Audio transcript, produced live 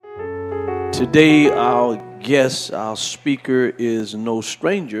Today, our guest, our speaker is no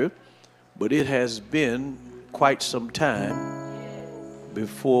stranger, but it has been quite some time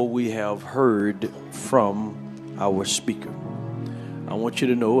before we have heard from our speaker. I want you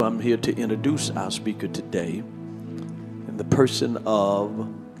to know I'm here to introduce our speaker today in the person of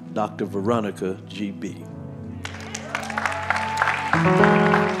Dr. Veronica G.B.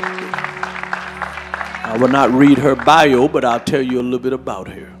 I will not read her bio, but I'll tell you a little bit about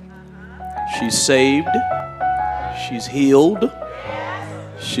her. She's saved. She's healed.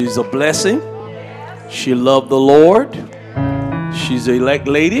 She's a blessing. She loved the Lord. She's an elect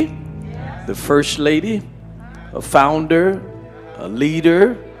lady, the first lady, a founder, a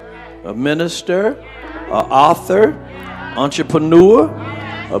leader, a minister, an author, entrepreneur,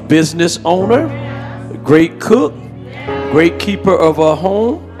 a business owner, a great cook, great keeper of her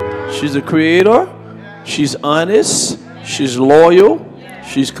home. She's a creator. She's honest. She's loyal.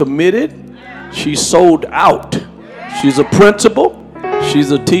 She's committed. She's sold out. She's a principal.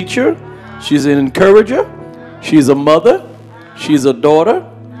 She's a teacher. She's an encourager. She's a mother. She's a daughter.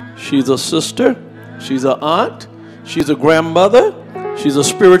 She's a sister. She's an aunt. She's a grandmother. She's a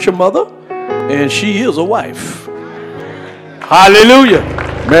spiritual mother. And she is a wife. Hallelujah.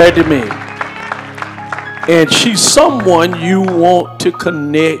 Married to me. And she's someone you want to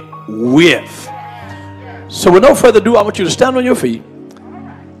connect with. So with no further ado, I want you to stand on your feet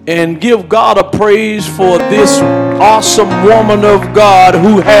and give God a praise for this awesome woman of God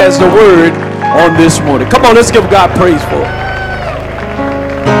who has the word on this morning. Come on, let's give God praise for it.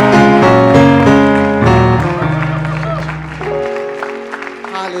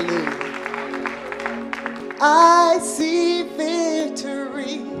 Hallelujah. I see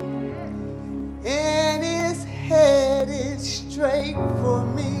victory and it's headed straight for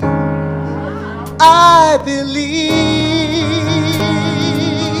me. I believe,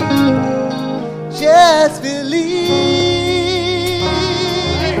 just believe.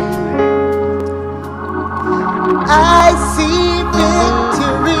 I see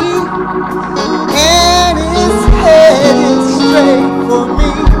victory and it's headed straight for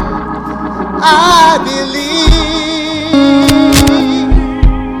me. I believe,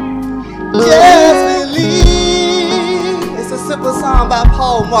 just believe. It's a simple song by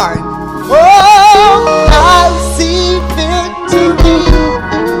Paul Martin. Oh, I see victory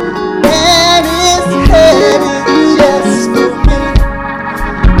and it's headed just for me.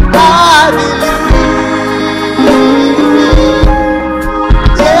 I believe,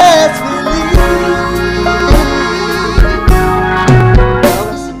 just believe. Well,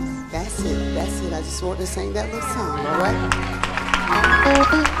 that's it. I just want to sing that little song, all right?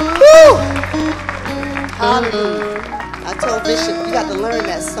 Woo! Hallelujah. I told Bishop, you got to learn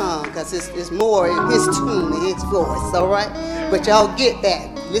that song because it's more in his tune and his voice, all right? But y'all get that.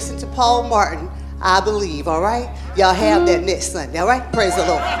 Listen to Paul Martin, I believe, all right? Y'all have that next Sunday, all right? Praise the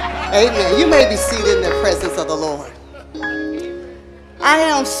Lord. Amen. You may be seated in the presence of the Lord. I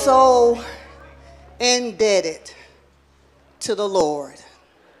am so indebted to the Lord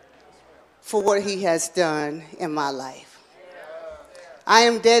for what he has done in my life. I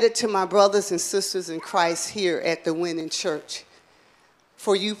am indebted to my brothers and sisters in Christ here at the Winning Church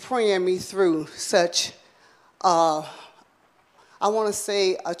for you praying me through such, I want to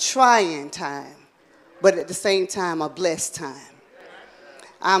say, a trying time, but at the same time, a blessed time.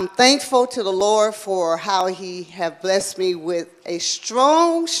 I'm thankful to the Lord for how he have blessed me with a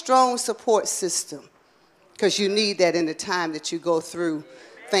strong, strong support system, because you need that in the time that you go through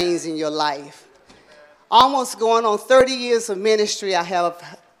things in your life. Almost going on 30 years of ministry, I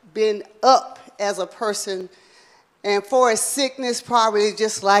have been up as a person, and for a sickness, probably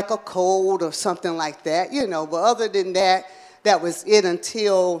just like a cold or something like that, you know. But other than that, that was it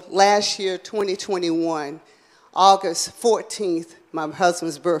until last year, 2021, August 14th, my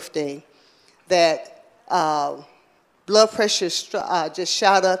husband's birthday, that blood pressure just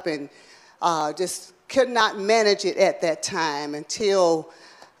shot up and just could not manage it at that time until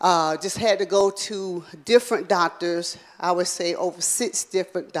just had to go to different doctors, I would say over 6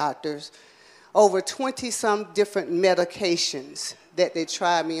 different doctors, over 20-some different medications that they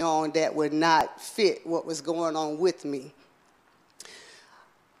tried me on that would not fit what was going on with me.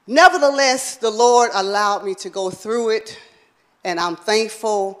 Nevertheless, the Lord allowed me to go through it, and I'm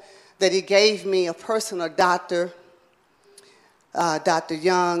thankful that he gave me a personal doctor, Dr.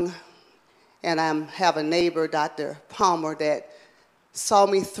 Young, and I have a neighbor, Dr. Palmer, that saw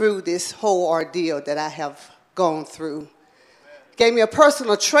me through this whole ordeal that I have gone through. Gave me a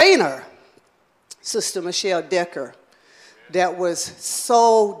personal trainer, Sister Michelle Decker, that was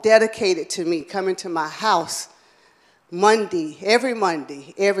so dedicated to me, coming to my house every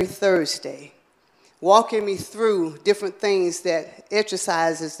Monday, every Thursday, walking me through different things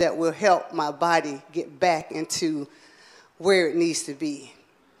exercises that will help my body get back into where it needs to be.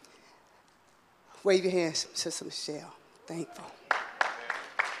 Wave your hands, Sister Michelle. Thankful.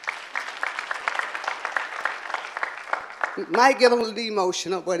 Might get a little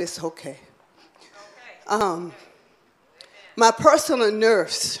emotional, but it's okay. My personal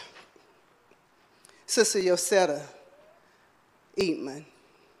nurse, Sister Yosetta Eatman,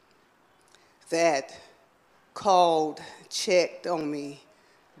 that called, checked on me,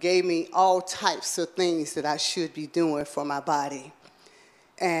 gave me all types of things that I should be doing for my body,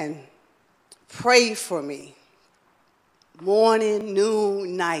 and prayed for me morning,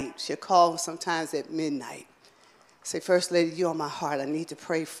 noon, night. She'll call sometimes at midnight. Say, First Lady, you're on my heart. I need to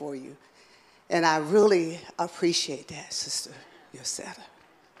pray for you. And I really appreciate that, Sister Yosetta.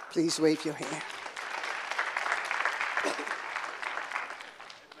 Please wave your hand.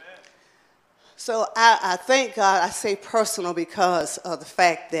 So I thank God. I say personal because of the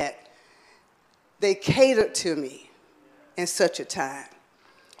fact that they catered to me in such a time.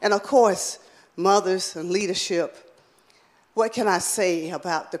 And of course, mothers and leadership, what can I say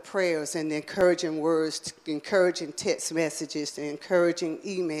about the prayers and the encouraging words, the encouraging text messages, the encouraging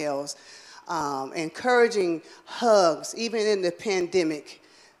emails, encouraging hugs? Even in the pandemic,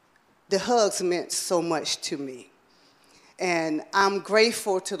 the hugs meant so much to me. And I'm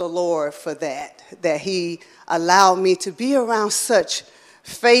grateful to the Lord for that He allowed me to be around such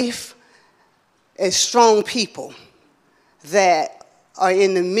faith and strong people that are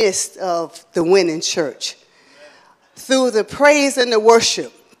in the midst of the winning church. Through the praise and the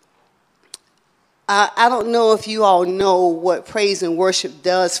worship, I don't know if you all know what praise and worship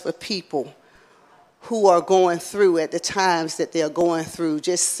does for people who are going through at the times that they're going through,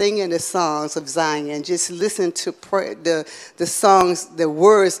 just singing the songs of Zion, just listen to the songs, the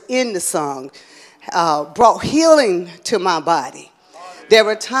words in the song, brought healing to my body. There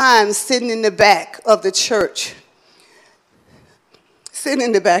were times sitting in the back of the church,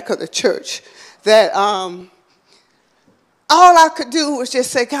 that all I could do was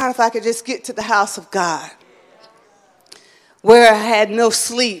just say, God, if I could just get to the house of God, where I had no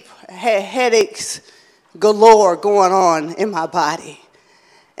sleep, I had headaches galore going on in my body.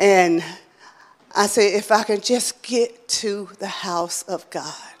 And I said, if I could just get to the house of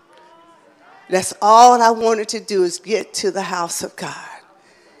God. That's all I wanted to do, is get to the house of God.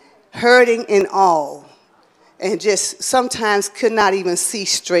 Hurting in all. And just sometimes could not even see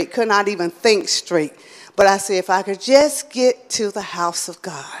straight, could not even think straight. But I said, if I could just get to the house of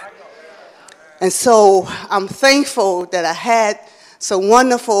God. And so I'm thankful that I had some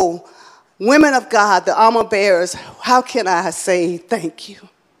wonderful women of God, the armor bearers. How can I say thank you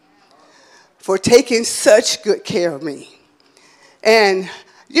for taking such good care of me? And,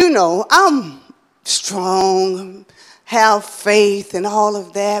 you know, I'm strong, have faith and all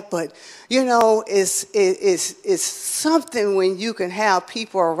of that, but, you know, it's something when you can have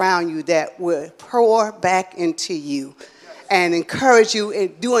people around you that will pour back into you and encourage you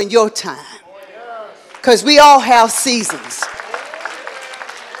in doing your time. Because we all have seasons.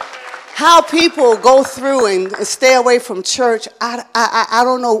 How people go through and stay away from church, I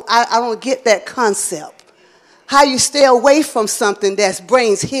don't know. I don't get that concept. How you stay away from something that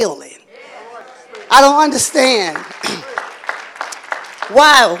brings healing. I don't understand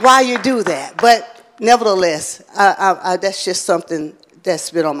why you do that. But nevertheless, that's just something that's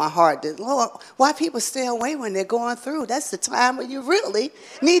been on my heart. That, Lord, why people stay away when they're going through? That's the time when you really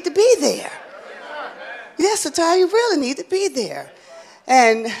need to be there. That's the time you really need to be there.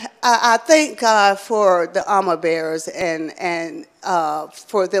 And I thank God for the armor bearers and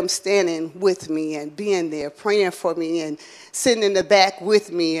for them standing with me and being there, praying for me and sitting in the back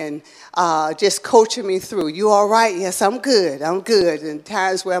with me and just coaching me through. You all right? Yes, I'm good. I'm good. And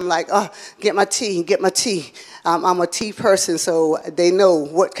times where I'm like, oh, get my tea. I'm a tea person, so they know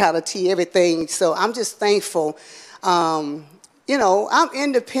what kind of tea, everything. So I'm just thankful. You know, I'm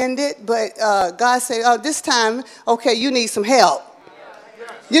independent, but God said, oh, this time, okay, you need some help.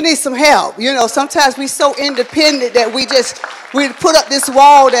 You need some help. You know, sometimes we're so independent that we put up this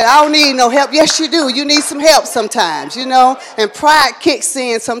wall that I don't need no help. Yes, you do. You need some help sometimes, you know. And pride kicks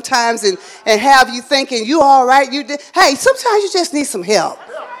in sometimes and have you thinking, you all right? Hey, sometimes you just need some help.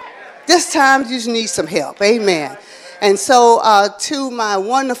 This time you just need some help. Amen. And so to my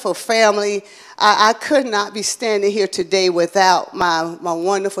wonderful family, I could not be standing here today without my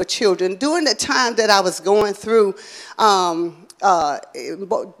wonderful children. During the time that I was going through,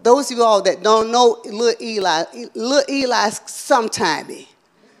 those of you all that don't know little Eli's sometimey.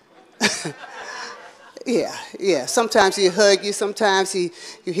 Yeah. Sometimes he'll hug you. Sometimes he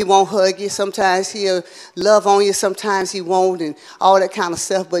won't hug you. Sometimes he'll love on you. Sometimes he won't, and all that kind of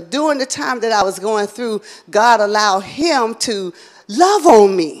stuff. But during the time that I was going through, God allowed him to love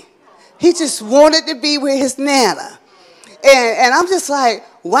on me. He just wanted to be with his Nana. And I'm just like,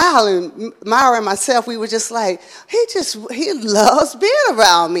 wow. And Myra and myself, we were just like, he loves being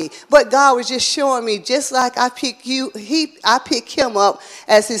around me. But God was just showing me, just like I pick him up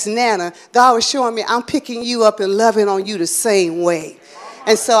as his Nana, God was showing me I'm picking you up and loving on you the same way.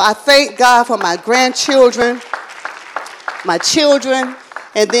 And so I thank God for my grandchildren, my children,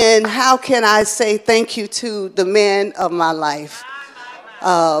 and then how can I say thank you to the men of my life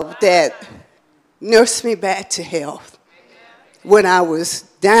that nursed me back to health when I was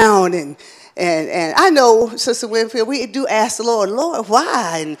down. And I know, Sister Winfield, we do ask the Lord,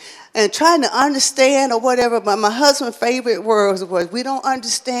 why? And trying to understand or whatever. But my husband's favorite words was, we don't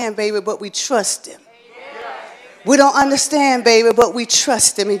understand, baby, but we trust him. We don't understand, baby, but we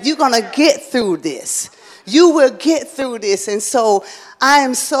trust him. And you're going to get through this. You will get through this. And so I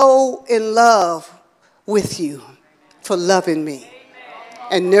am so in love with you for loving me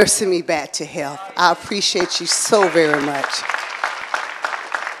and nursing me back to health. I appreciate you so very much.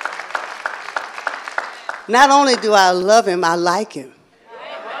 Not only do I love him, I like him.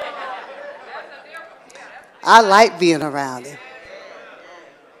 I like being around him.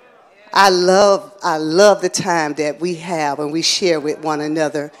 I love the time that we have and we share with one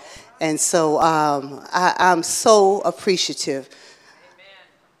another. And so I'm so appreciative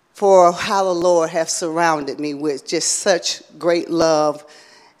for how the Lord has surrounded me with just such great love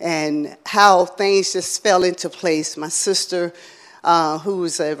and how things just fell into place. My sister,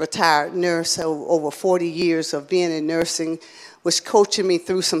 who's a retired nurse, over 40 years of being in nursing, was coaching me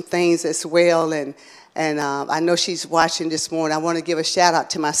through some things as well. And I know she's watching this morning. I want to give a shout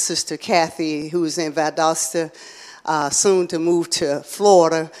out to my sister Kathy, who's in Valdosta, soon to move to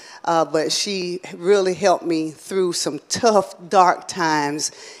Florida. But she really helped me through some tough, dark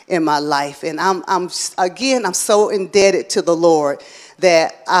times in my life. And I'm so indebted to the Lord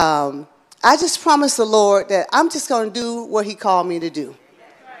that I just promised the Lord that I'm just going to do what he called me to do.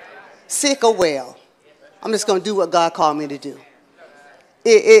 Sick or well, I'm just going to do what God called me to do.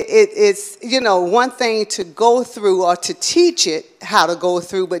 It's, one thing to go through or to teach it how to go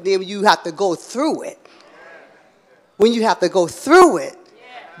through, but then you have to go through it. When you have to go through it,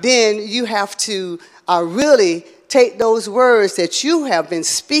 then you have to really take those words that you have been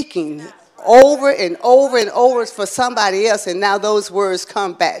speaking over and over and over for somebody else, and now those words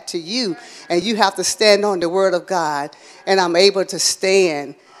come back to you, and you have to stand on the word of God. And I'm able to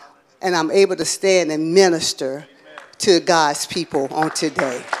stand and minister to God's people on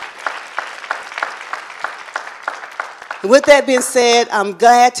today. With that being said, I'm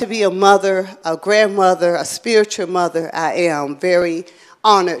glad to be a mother, a grandmother, a spiritual mother. I am very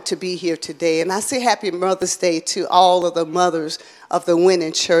honored to be here today. And I say happy Mother's Day to all of the mothers of the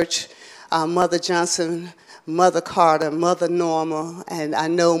Winning Church, Mother Johnson, Mother Carter, Mother Norma, and I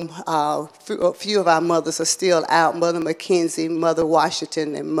know a few of our mothers are still out, Mother McKenzie, Mother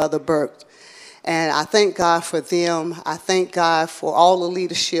Washington, and Mother Burke. And I thank God for them. I thank God for all the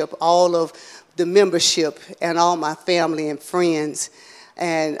leadership, all of the membership, and all my family and friends.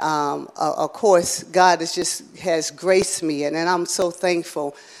 And, of course, God has graced me, and I'm so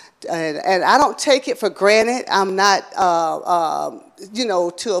thankful. And I don't take it for granted. I'm not,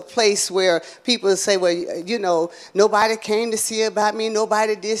 to a place where people say, well, nobody came to see about me,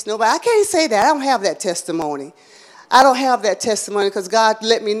 nobody this, nobody. I can't say that. I don't have that testimony. I don't have that testimony because God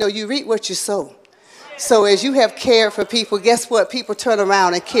let me know you reap what you sow. So as you have cared for people, guess what? People turn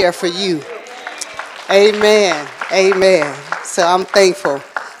around and care for you. Amen. Amen. So I'm thankful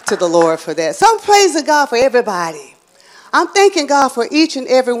to the Lord for that. So I'm praising God for everybody. I'm thanking God for each and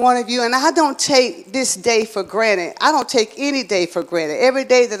every one of you, and I don't take this day for granted. I don't take any day for granted. Every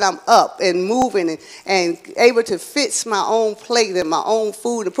day that I'm up and moving and able to fix my own plate and my own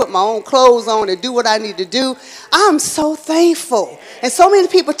food and put my own clothes on and do what I need to do, I'm so thankful. And so many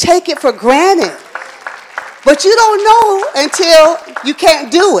people take it for granted. But you don't know until you can't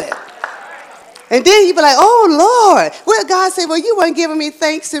do it. And then you be like, oh, Lord. Well, God said, well, you weren't giving me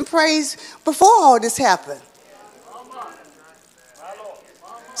thanks and praise before all this happened.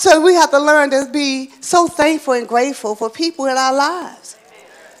 So we have to learn to be so thankful and grateful for people in our lives.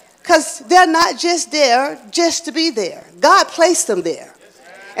 Because they're not just there just to be there. God placed them there.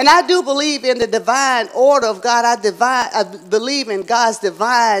 And I do believe in the divine order of God. I believe in God's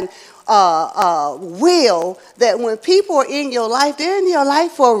divine will that when people are in your life, they're in your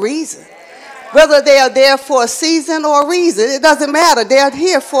life for a reason. Whether they are there for a season or a reason, it doesn't matter. They're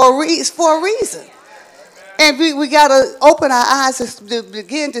here for a reason. And we got to open our eyes to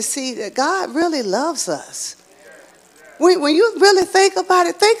begin to see that God really loves us. When you really think about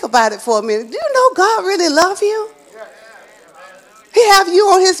it for a minute. Do you know God really loves you? He have you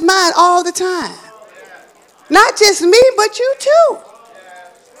on his mind all the time. Not just me, but you too.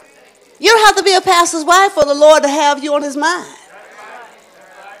 You don't have to be a pastor's wife for the Lord to have you on his mind.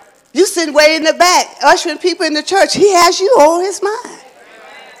 You sitting way in the back, ushering people in the church. He has you on his mind.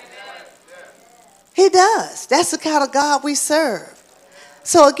 He does. That's the kind of God we serve.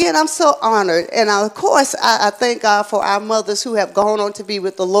 So again, I'm so honored. And of course, I thank God for our mothers who have gone on to be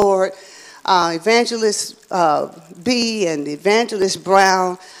with the Lord. Evangelist B and Evangelist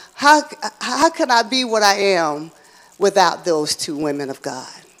Brown. How can I be what I am without those two women of God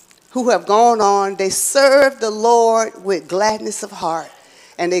who have gone on? They serve the Lord with gladness of heart.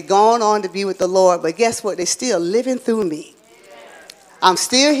 And they've gone on to be with the Lord. But guess what? They're still living through me. I'm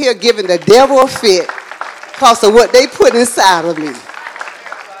still here giving the devil a fit because of what they put inside of me.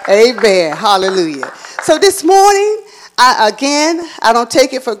 Amen. Hallelujah. So this morning, I don't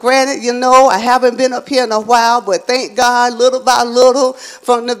take it for granted. You know, I haven't been up here in a while, but thank God, little by little,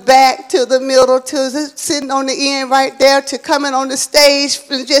 from the back to the middle to sitting on the end right there to coming on the stage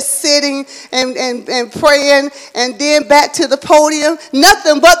and just sitting and praying and then back to the podium.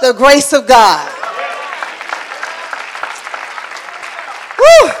 Nothing but the grace of God.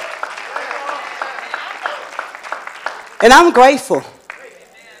 Woo! And I'm grateful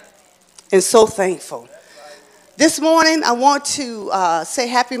and so thankful. This morning, I want to say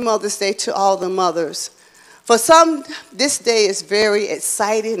Happy Mother's Day to all the mothers. For some, this day is very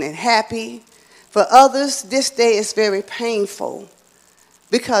exciting and happy. For others, this day is very painful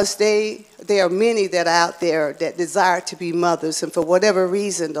because there are many that are out there that desire to be mothers, and for whatever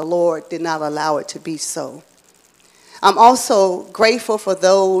reason, the Lord did not allow it to be so. I'm also grateful for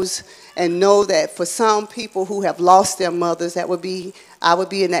those and know that for some people who have lost their mothers, I would be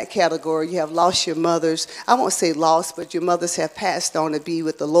in that category. You have lost your mothers. I won't say lost, but your mothers have passed on to be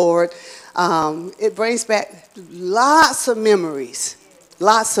with the Lord. It brings back lots of memories.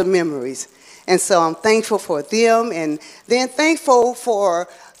 And so I'm thankful for them, and then thankful for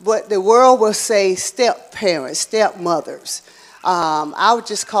what the world will say step-parents, stepmothers. I would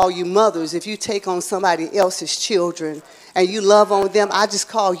just call you mothers. If you take on somebody else's children and you love on them, I just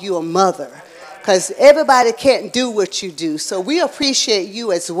call you a mother. Because everybody can't do what you do. So we appreciate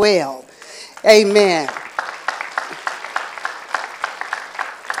you as well. Amen.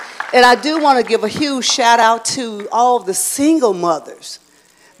 And I do want to give a huge shout out to all of the single mothers.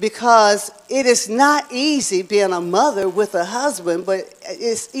 Because it is not easy being a mother with a husband, but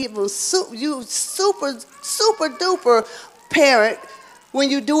it's even super duper parent when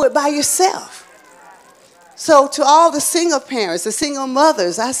you do it by yourself. So to all the single parents, the single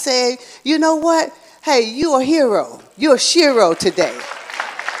mothers, I say, you know what? Hey, you're a hero. You're a shero today.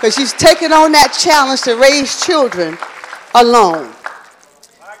 Because you've taken on that challenge to raise children alone.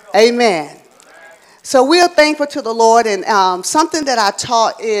 Amen. So we are thankful to the Lord. And something that I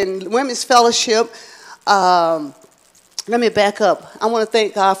taught in Women's Fellowship, let me back up. I want to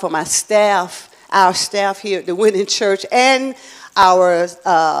thank God for my staff, our staff here at the Winning Church, and our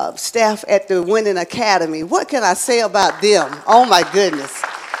staff at the Winning Academy. What can I say about them? Oh, my goodness.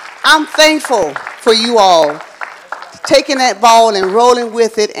 I'm thankful for you all taking that ball and rolling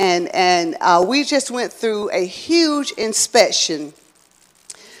with it. And we just went through a huge inspection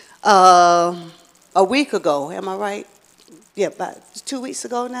a week ago. Am I right? Yeah, about 2 weeks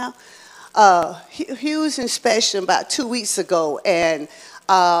ago now. Huge inspection about 2 weeks ago. And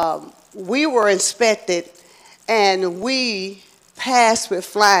we were inspected, and we passed with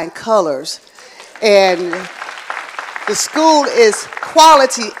flying colors. And the school is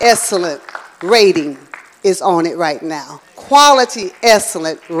quality excellent rating is on it right now. Quality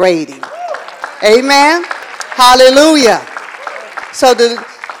excellent rating. Amen. Hallelujah. So the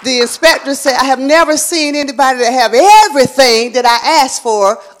inspector said, I have never seen anybody that have everything that I asked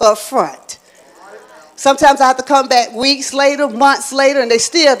for up front. Sometimes I have to come back weeks later, months later, and they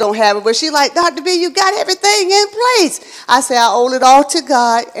still don't have it. But she's like, Dr. B, you got everything in place. I say, I owe it all to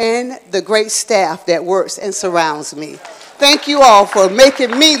God and the great staff that works and surrounds me. Thank you all for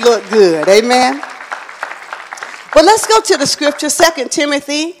making me look good. Amen. But let's go to the scripture, 2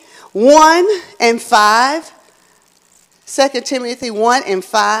 Timothy 1 and 5. 2 Timothy 1 and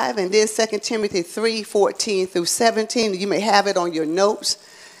 5, and then 2 Timothy 3, 14 through 17. You may have it on your notes.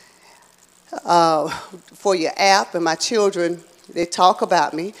 For your app, and my children, they talk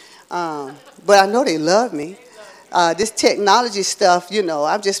about me, but I know they love me. This technology stuff, you know,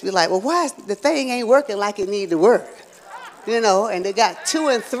 I'm just be like, well, why is the thing ain't working like it need to work? You know, and they got 2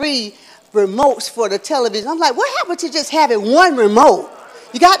 and 3 remotes for the television. I'm like, what happened to just having one remote?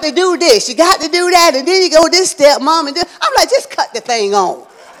 You got to do this, you got to do that, and then you go this step, mom, and this. I'm like, just cut the thing on.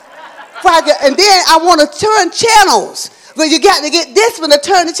 And then I want to turn channels. But you got to get this one to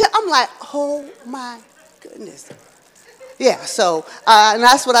turn the channel. I'm like, oh my goodness. Yeah, so, and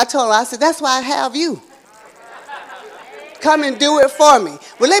that's what I told her. I said, that's why I have you. Come and do it for me.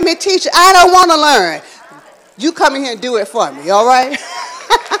 Well, let me teach you. I don't want to learn. You come in here and do it for me, all right?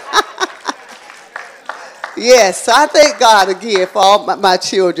 Yes, so I thank God again for all my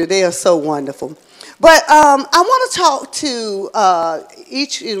children. They are so wonderful. But I want to talk to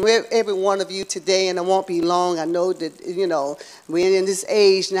each and every one of you today, and it won't be long. I know that, you know, we're in this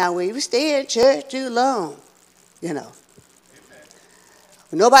age now where we stay in church too long, you know.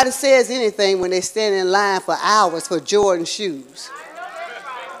 Nobody says anything when they stand in line for hours for Jordan shoes.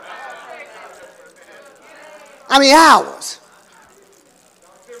 I mean, hours.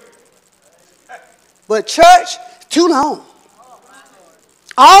 But church, too long.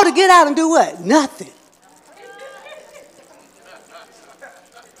 All to get out and do what? Nothing.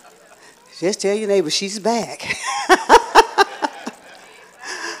 Just tell your neighbor she's back.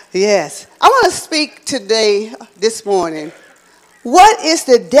 Yes. I want to speak today, this morning. What is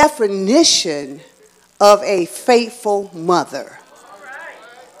the definition of a faithful mother?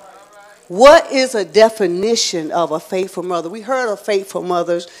 What is a definition of a faithful mother? We heard of faithful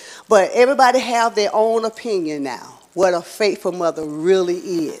mothers, but everybody have their own opinion now, what a faithful mother really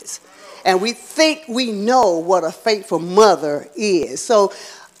is. And we think we know what a faithful mother is. So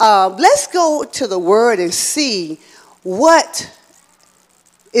let's go to the Word and see what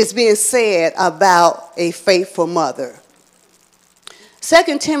is being said about a faithful mother.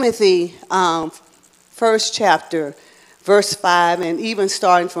 2 Timothy, first chapter, verse 5, and even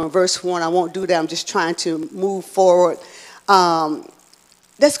starting from verse 1. I won't do that. I'm just trying to move forward.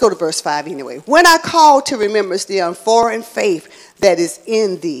 Let's go to verse 5 anyway. When I call to remembrance the unforeign faith that is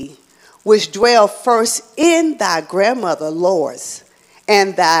in thee, which dwell first in thy grandmother Lois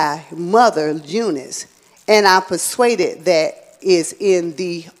and thy mother Eunice, and I persuaded that is in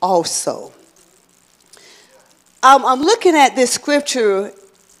thee also. I'm looking at this scripture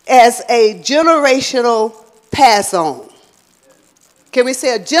as a generational pass on. Can we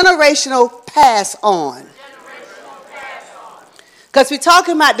say a generational pass on? Because we're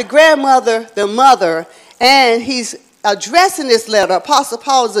talking about the grandmother, the mother, and he's addressing this letter. Apostle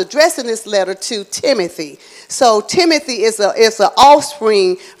Paul is addressing this letter to Timothy. So Timothy is an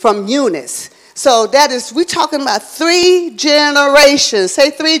offspring from Eunice. So that is, we're talking about 3 generations.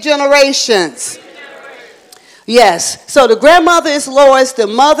 Say 3 generations. Yes. So the grandmother is Lois, the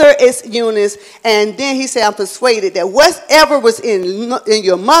mother is Eunice, and then he said, I'm persuaded that whatever was in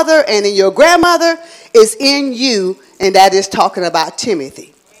your mother and in your grandmother is in you, and that is talking about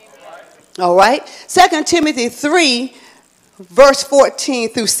Timothy. All right? 2 Timothy 3, verse 14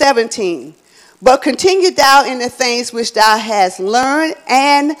 through 17. But continue thou in the things which thou hast learned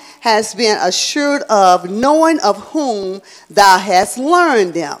and hast been assured of, knowing of whom thou hast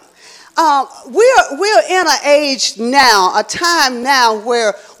learned them. We're in an age now, a time now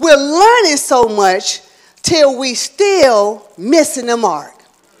where we're learning so much till we still missing the mark.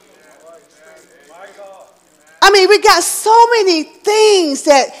 I mean, we got so many things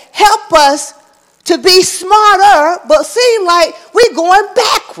that help us to be smarter, but seem like we're going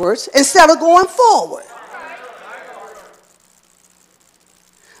backwards instead of going forward.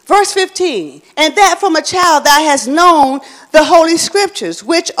 Verse 15, and that from a child thou hast known the holy scriptures,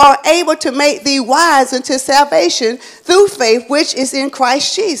 which are able to make thee wise unto salvation through faith which is in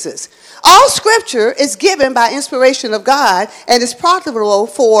Christ Jesus. All scripture is given by inspiration of God and is profitable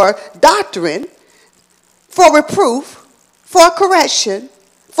for doctrine, for reproof, for correction,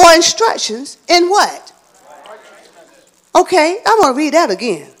 for instructions in what? Okay, I'm going to read that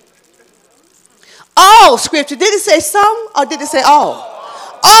again. All scripture. Did it say some or did it say all?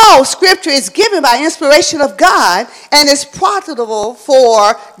 All scripture is given by inspiration of God and is profitable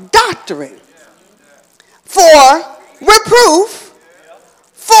for doctrine, for reproof,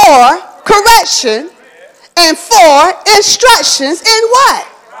 for correction, and for instructions in what?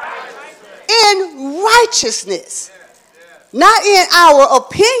 In righteousness. Not in our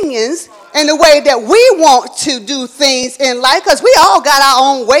opinions and the way that we want to do things in life, because we all got our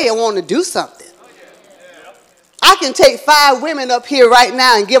own way of wanting to do something. I can take 5 women up here right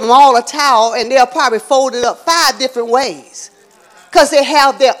now and give them all a towel, and they'll probably fold it up 5 different ways because they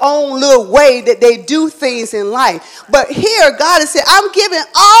have their own little way that they do things in life. But here, God has said, I'm giving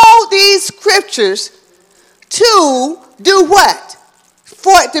all these scriptures to do what?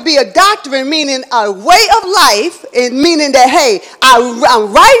 for it to be a doctrine, meaning a way of life, and meaning that, hey,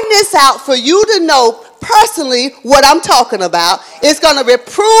 I'm writing this out for you to know personally what I'm talking about. It's going to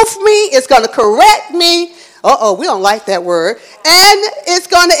reprove me. It's going to correct me. We don't like that word. And it's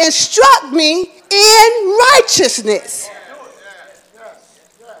going to instruct me in righteousness.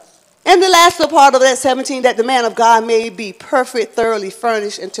 And the last little part of that 17, that the man of God may be perfect, thoroughly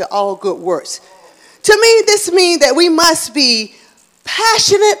furnished into all good works. To me, this means that we must be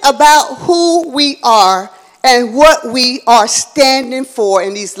passionate about who we are and what we are standing for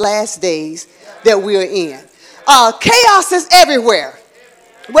in these last days that we're in. Chaos is everywhere.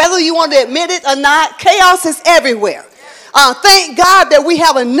 Whether you want to admit it or not, chaos is everywhere. Thank God that we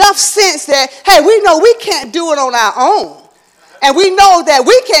have enough sense that, hey, we know we can't do it on our own. And we know that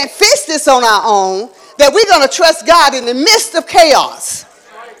we can't fix this on our own, that we're going to trust God in the midst of chaos.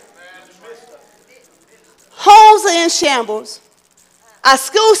 Homes are in shambles. Our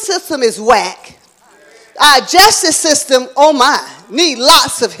school system is whack. Our justice system, oh my, need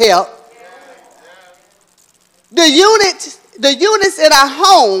lots of help. The units in our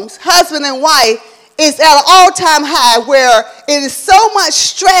homes, husband and wife, is at an all-time high where it is so much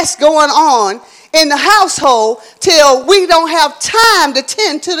stress going on in the household till we don't have time to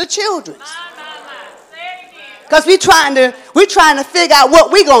tend to the children. Because we're trying to figure out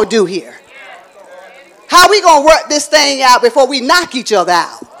what we're going to do here. How we going to work this thing out before we knock each other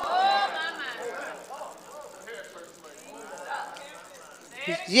out.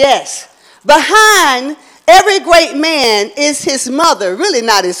 Yes. Behind every great man is his mother, really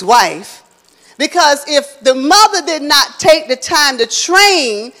not his wife. Because if the mother did not take the time to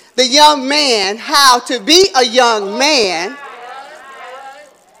train the young man how to be a young man,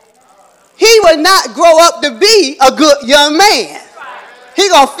 he would not grow up to be a good young man. He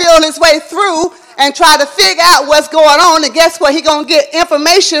going to feel his way through and try to figure out what's going on. And guess what? He going to get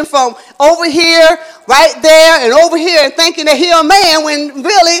information from over here, right there, and over here, and thinking that he a man when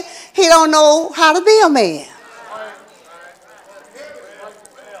really he don't know how to be a man.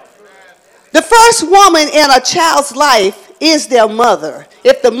 The first woman in a child's life is their mother.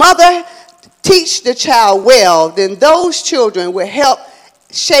 If the mother teach the child well, then those children will help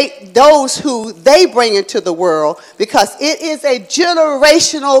shape those who they bring into the world, because it is a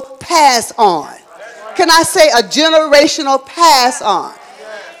generational pass on. Can I say a generational pass on?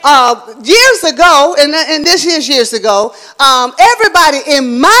 Years ago, and this is years ago, everybody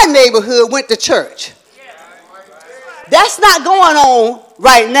in my neighborhood went to church. That's not going on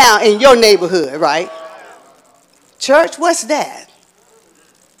right now in your neighborhood, right? Church, what's that?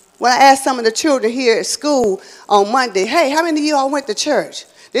 When I asked some of the children here at school on Monday, hey, how many of you all went to church?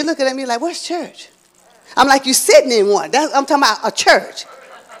 They're looking at me like, what's church? I'm like, you sitting in one. I'm talking about a church.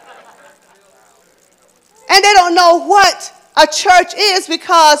 And they don't know what a church is,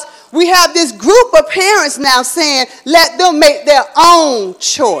 because we have this group of parents now saying, let them make their own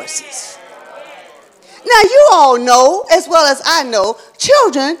choices. Now, you all know, as well as I know,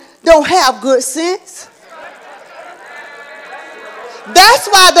 children don't have good sense. That's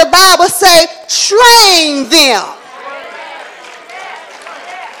why the Bible says, train them.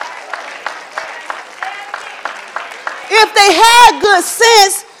 If they had good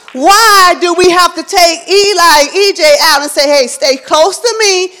sense, why do we have to take Eli and EJ out and say, hey, stay close to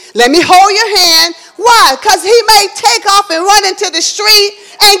me, let me hold your hand? Why? Because he may take off and run into the street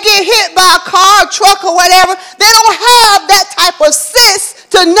and get hit by a car, a truck, or whatever. They don't have that type of sense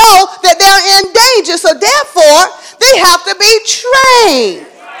to know that they're in danger. So therefore, they have to be trained.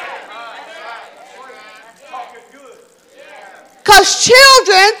 Because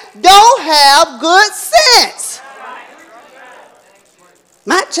children don't have good sense.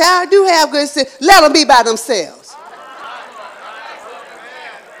 My child do have good sense. Let them be by themselves.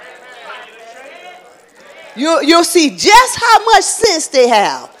 You'll see just how much sense they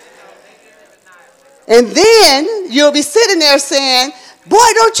have. And then you'll be sitting there saying, boy,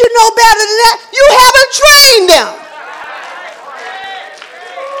 don't you know better than that? You haven't trained them.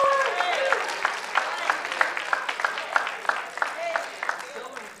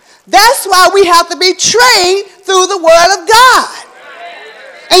 That's why we have to be trained through the Word of God.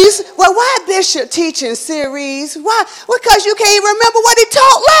 And you say, well, why Bishop teaching series? Why? Because you can't even remember what he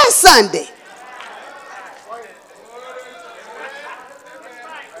taught last Sunday.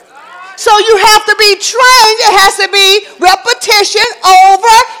 So you have to be trained. It has to be repetition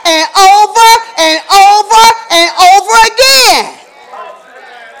over and over and over and over again.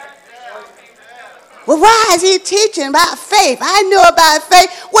 Well, why is he teaching about faith? I know about faith.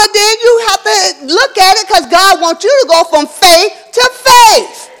 Well, then you have to look at it, because God wants you to go from faith to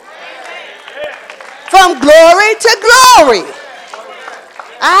faith. From glory to glory.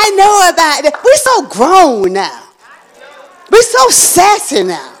 I know about it. We're so grown now. We're so sassy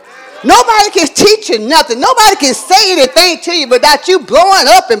now. Nobody can teach you nothing. Nobody can say anything to you without you blowing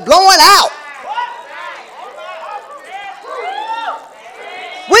up and blowing out.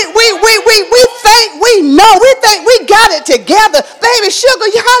 We think we got it together. Baby, sugar,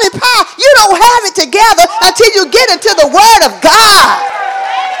 honey pie, you don't have it together until you get into the Word of God.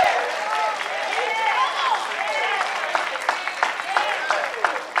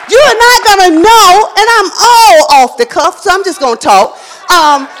 You're not going to know, and I'm all off the cuff, so I'm just going to talk.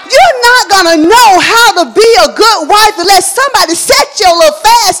 You're not going to know how to be a good wife unless somebody set your little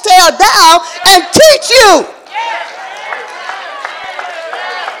fast tail down and teach you.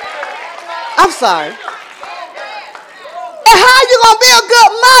 I'm sorry. And how you going to be a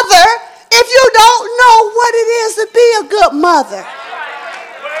good mother if you don't know what it is to be a good mother?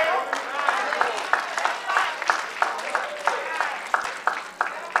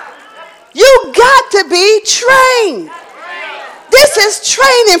 You got to be trained. This is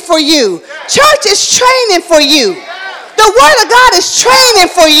training for you. Church is training for you. The Word of God is training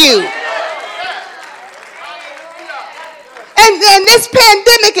for you. And this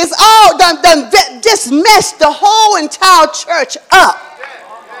pandemic is all done just messed the whole entire church up.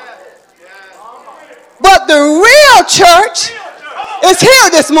 But the real church is here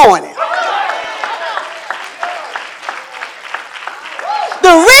this morning.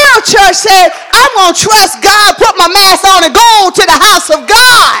 The real church said, I'm going to trust God, put my mask on and go to the house of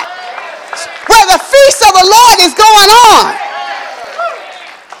God where the feast of the Lord is going on.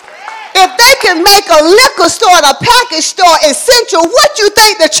 If they can make a liquor store and a package store essential, what do you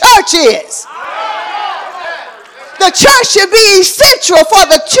think the church is? The church should be essential for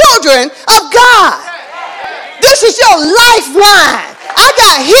the children of God. This is your lifeline. I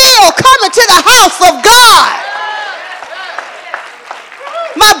got healed coming to the house of God.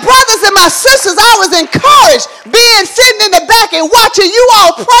 My brothers and my sisters, I was encouraged being sitting in the back and watching you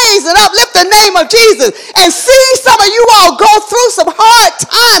all praise and uplift the name of Jesus and seeing some of you all go through some hard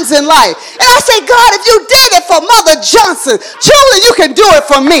times in life. And I say, God, if you did it for Mother Johnson, surely you can do it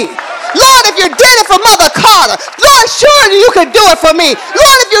for me. Lord, if you did it for Mother Carter, Lord, surely you can do it for me.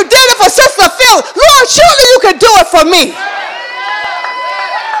 Lord, if you did it for Sister Phil, Lord, surely you can do it for me.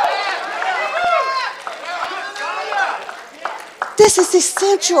 This is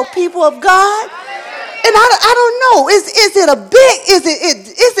essential, people of God. And I don't know. Is it a big, is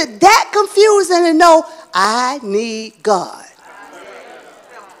it that confusing to know I need God?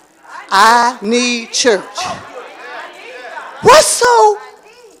 I need church. What's so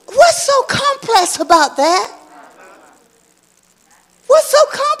complex about that? What's so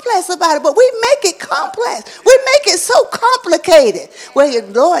complex about it? But we make it complex. We make it so complicated. Well,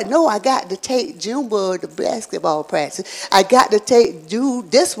 Lord, no, I got to take Jumbo to basketball practice. I got to do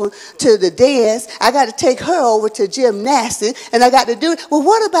this one to the dance. I got to take her over to gymnastics. And I got to do it. Well,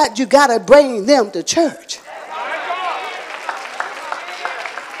 what about you got to bring them to church?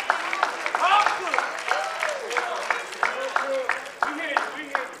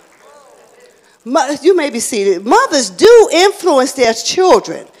 You may be seated. Mothers do influence their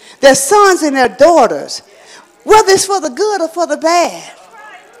children, their sons and their daughters, whether it's for the good or for the bad.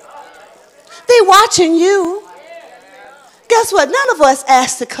 They're watching you. Guess what? None of us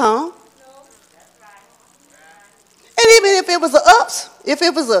asked to come. And even if it was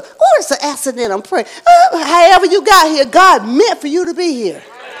it's an accident, I'm praying. However you got here, God meant for you to be here.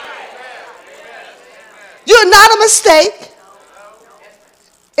 You're not a mistake.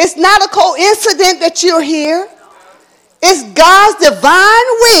 It's not a coincidence that you're here. It's God's divine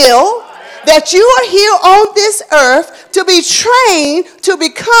will that you are here on this earth to be trained to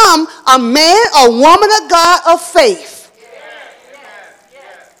become a man or woman of God of faith.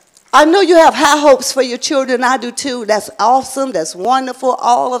 I know you have high hopes for your children. I do too. That's awesome. That's wonderful.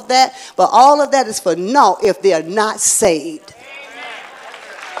 All of that. But all of that is for naught if they're not saved.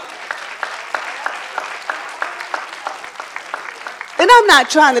 And I'm not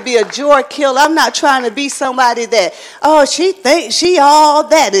trying to be a joy killer. I'm not trying to be somebody that, oh, she thinks she all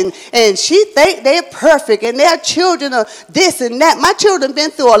that. And she think they're perfect. And their children are this and that. My children been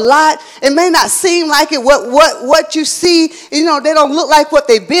through a lot. It may not seem like it. What you see, they don't look like what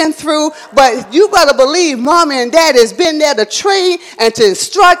they've been through. But you better believe Mommy and Daddy has been there to train and to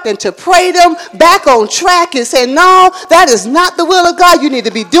instruct and to pray them back on track and say, no, that is not the will of God. You need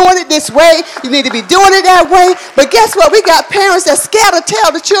to be doing it this way. You need to be doing it that way. But guess what? We got parents that scared to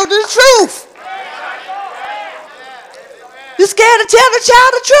tell the children the truth. You're scared to tell the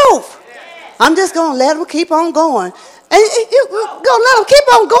child the truth. I'm just going to let them keep on going. And you're going to let them keep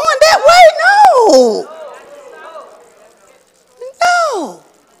on going that way? No.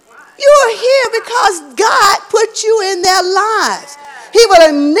 You are here because God put you in their lives. He would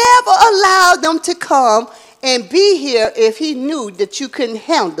have never allowed them to come and be here if he knew that you couldn't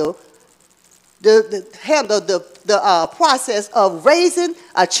handle the process of raising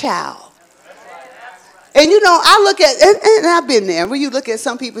a child. And you know, I look at, and I've been there, when you look at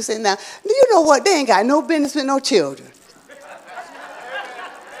some people saying, now, you know what, they ain't got no business with no children.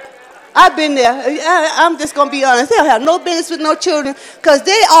 I've been there. I'm just going to be honest. They don't have no business with no children because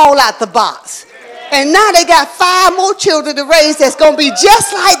they all out the box. And now they got 5 more children to raise that's going to be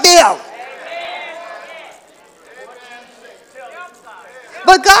just like them.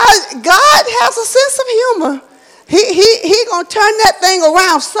 But God has a sense of humor. He going to turn that thing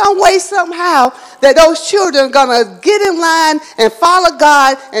around some way, somehow, that those children are going to get in line and follow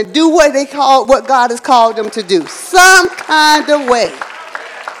God and do what God has called them to do. Some kind of way.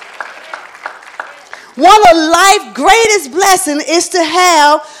 One of life's greatest blessings is to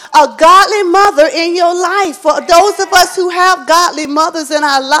have a godly mother in your life. For those of us who have godly mothers in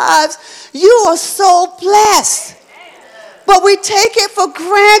our lives, you are so blessed. But we take it for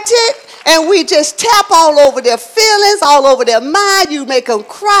granted and we just tap all over their feelings, all over their mind. You make them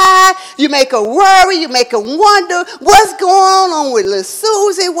cry, you make them worry, you make them wonder what's going on with little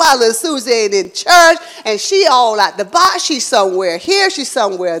Susie. Why little Susie ain't in church and she all out the box. She's somewhere here, she's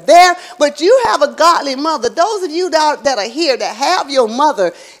somewhere there. But you have a godly mother. Those of you that are here that have your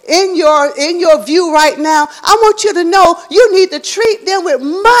mother in your view right now, I want you to know you need to treat them with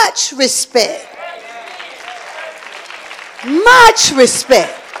much respect. Much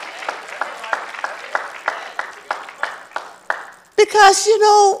respect. Because, you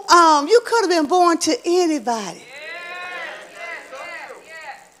know, you could have been born to anybody.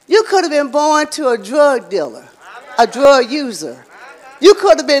 You could have been born to a drug dealer, a drug user. You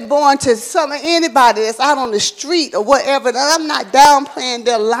could have been born to anybody that's out on the street or whatever. And I'm not downplaying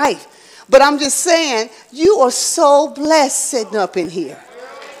their life. But I'm just saying, you are so blessed sitting up in here.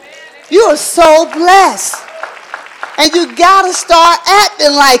 You are so blessed. And you got to start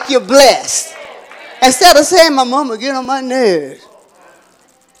acting like you're blessed. Instead of saying, my mama get on my nerves.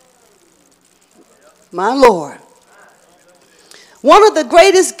 My Lord. One of the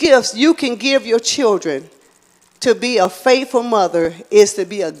greatest gifts you can give your children to be a faithful mother is to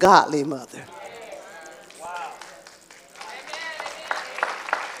be a godly mother.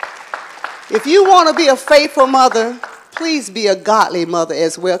 If you want to be a faithful mother, please be a godly mother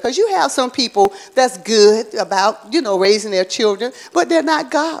as well. Because you have some people that's good about, you know, raising their children, but they're not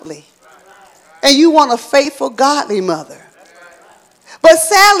godly. And you want a faithful, godly mother. But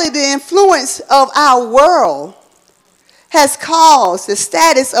sadly, the influence of our world has caused the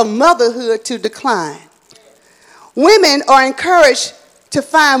status of motherhood to decline. Women are encouraged to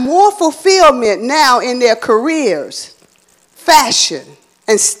find more fulfillment now in their careers, fashion,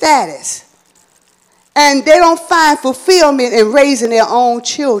 and status. And they don't find fulfillment in raising their own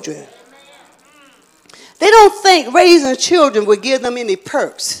children. They don't think raising children would give them any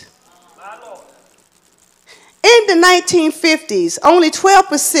perks. In the 1950s, only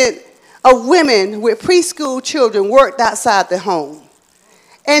 12% of women with preschool children worked outside the home.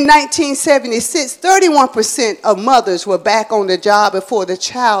 In 1976, 31% of mothers were back on the job before the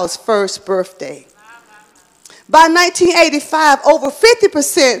child's first birthday. By 1985, over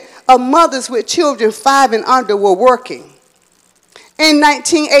 50% of mothers with children 5 and under were working. In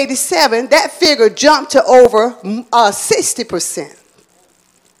 1987, that figure jumped to over 60%.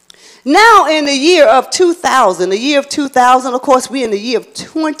 Now in the year of 2000, of course, we're in the year of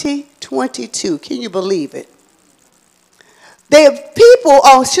 2022. Can you believe it? People,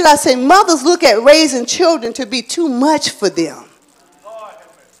 or should I say mothers, look at raising children to be too much for them.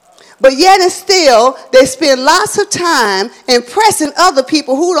 But yet and still, they spend lots of time impressing other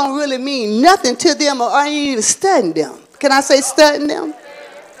people who don't really mean nothing to them or aren't even studying them. Can I say studying them?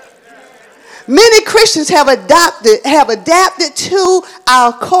 Many Christians have adapted to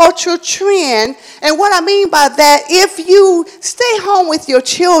our cultural trend. And what I mean by that, if you stay home with your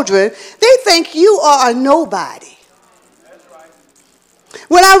children, they think you are a nobody.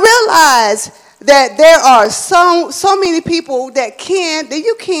 When I realized that there are so many people that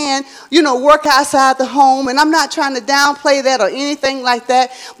you can, work outside the home, and I'm not trying to downplay that or anything like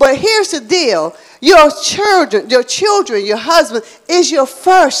that, but here's the deal. Your children, your husband is your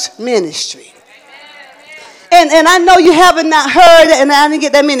first ministry. And I know you haven't not heard, and I didn't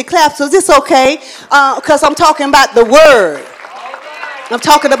get that many claps, so it's okay, because I'm talking about the word. I'm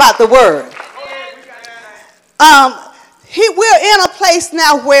talking about the word. We're in a place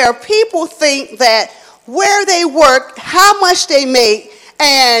now where people think that where they work, how much they make,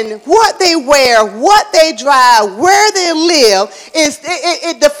 and what they wear, what they drive, where they live,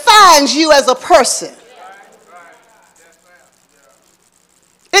 it defines you as a person.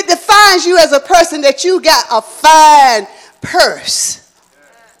 It defines you as a person that you got a fine purse.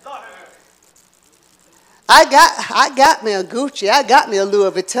 I got me a Gucci. I got me a Louis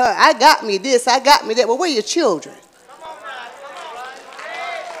Vuitton. I got me this. I got me that. But where are your children?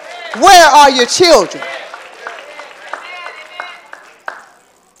 Where are your children?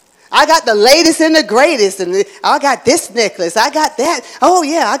 I got the latest and the greatest, and I got this necklace. I got that. Oh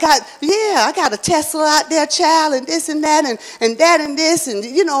yeah, I got a Tesla out there, child, and this and that, and that and this, and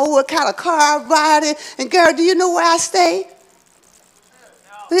you know what kind of car I ride in. And girl, do you know where I stay?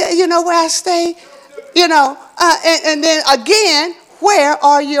 You know where I stay? You know, and then again, where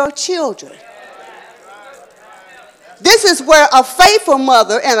are your children? This is where a faithful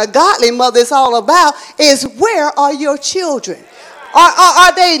mother and a godly mother is all about, is where are your children?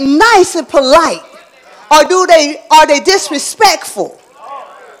 Are they nice and polite? Or are they disrespectful?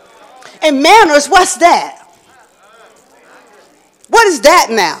 And manners, what's that? What is that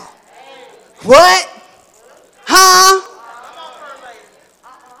now? What? Huh?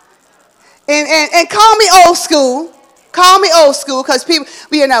 And call me old school. Call me old school, because people,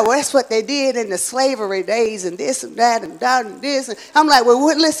 you know, well, that's what they did in the slavery days and this and that and that and this. And I'm like, well,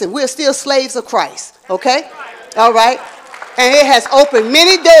 listen, we're still slaves of Christ, okay? All right? And it has opened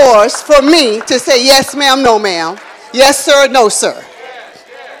many doors for me to say yes, ma'am, no, ma'am. Yes, sir, no, sir.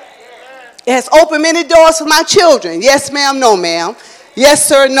 It has opened many doors for my children. Yes, ma'am, no, ma'am. Yes,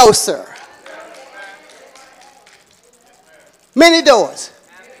 sir, no, sir. Many doors.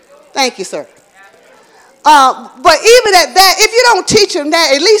 Thank you, sir. But even at that, if you don't teach them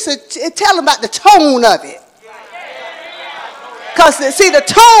that, at least tell them about the tone of it. Because, see, the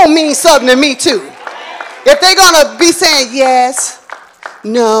tone means something to me, too. If they're going to be saying yes,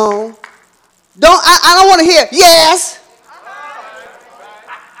 no, I don't want to hear yes,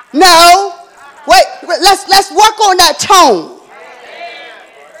 no. Wait, let's work on that tone.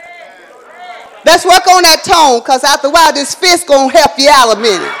 Let's work on that tone, because after a while, this fist going to help you out a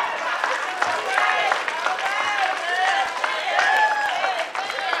minute.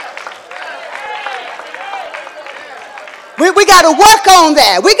 We got to work on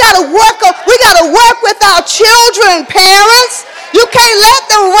that. We got to work with our children, parents. You can't let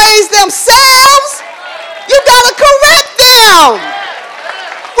them raise themselves. You got to correct them.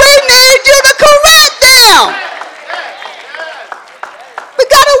 We need you to correct them. We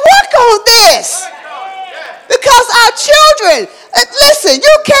got to work on this. Because our children, listen,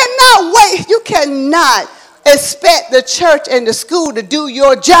 you cannot wait. You cannot expect the church and the school to do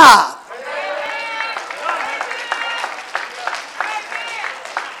your job.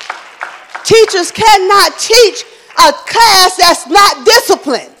 Teachers cannot teach a class that's not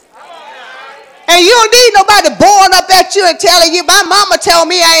disciplined. And you don't need nobody boring up at you and telling you, my mama told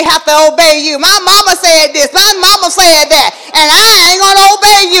me I ain't have to obey you. My mama said this, my mama said that, and I ain't going to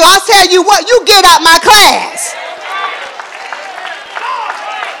obey you. I'll tell you what, you get out my class.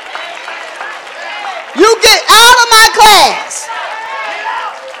 You get out of my class.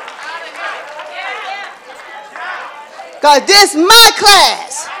 Because this is my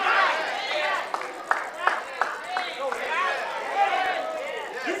class.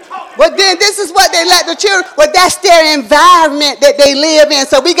 But then this is what they let the children, well, that's their environment that they live in,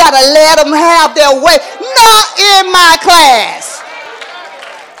 so we got to let them have their way. Not in my class.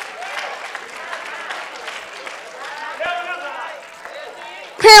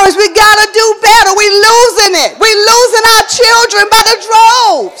 Parents, we got to do better. We losing it. We losing our children by the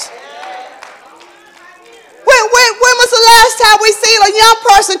droves. When was the last time we seen a young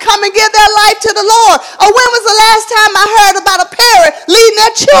person come and give their life to the Lord? Or when was the last time I heard about a parent leading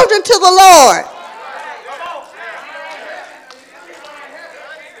their children to the Lord?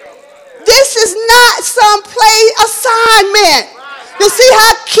 This is not some play assignment. To see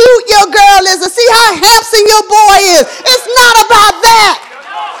how cute your girl is, to see how handsome your boy is. It's not about that.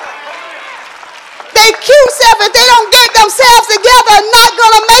 They cute self, if they don't get themselves together, are not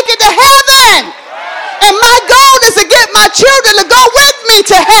going to make it to heaven. And my goal is to get my children to go with me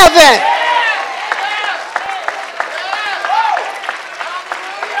to heaven.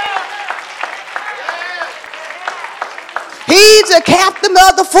 He's the captain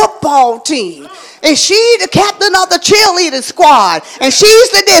of the football team. And she's the captain of the cheerleading squad. And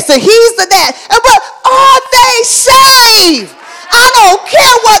she's the this and he's the that. But are they saved? I don't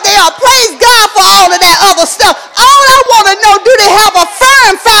care what they are. Praise God for all of that other stuff. All I want to know, do they have a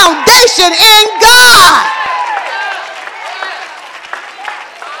firm foundation in God?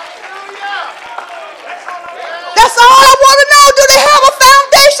 That's all I want to know. Do they have a foundation?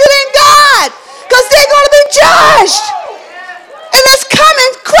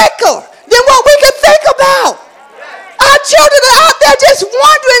 just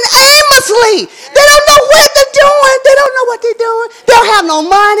wandering aimlessly. They don't know what they're doing. They don't know what they're doing. They don't have no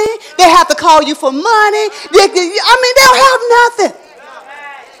money. They have to call you for money. They don't have nothing.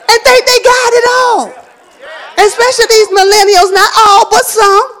 And they got it all. Especially these millennials, not all, but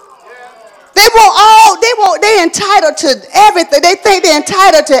some. They're entitled to everything. They think they're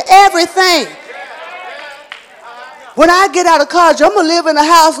entitled to everything. When I get out of college, I'm going to live in a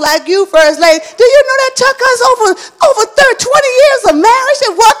house like you, First Lady. Do you know that took us over 20 years of marriage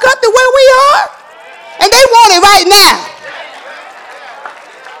to work up to where we are? And they want it right now.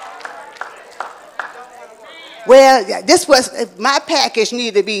 Well, this was, my package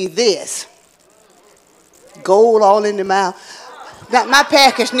needed to be this. Gold all in the mouth. My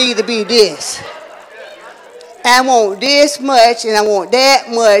package needed to be this. I want this much, and I want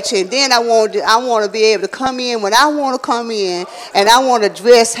that much, and then I want to be able to come in when I want to come in, and I want to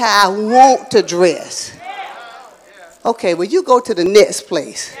dress how I want to dress. Okay, well, you go to the next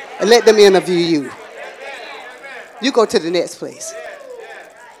place and let them interview you. You go to the next place.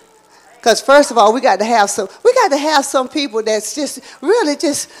 Because first of all, we got to have some people that's just really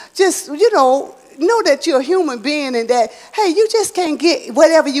just know that you're a human being and that, hey, you just can't get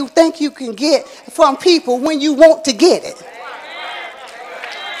whatever you think you can get from people when you want to get it.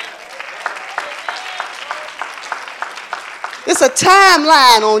 It's a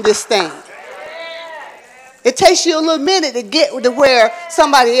timeline on this thing. It takes you a little minute to get to where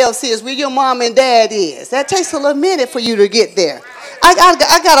somebody else is, where your mom and dad is. That takes a little minute for you to get there. I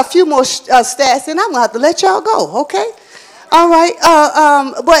got a few more stats, and I'm going to have to let y'all go, okay? All right,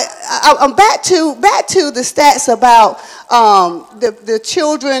 but I'm back to the stats about the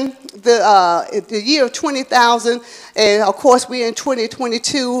children, the year of 20,000, and of course we're in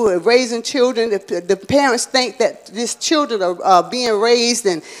 2022, raising children. The parents think that these children are being raised,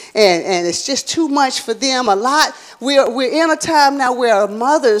 and it's just too much for them. A lot. We're in a time now where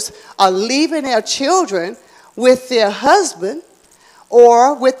mothers are leaving their children with their husband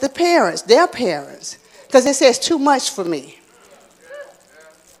or with the parents, their parents, because they say it's too much for me.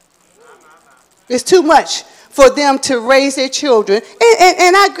 It's too much for them to raise their children.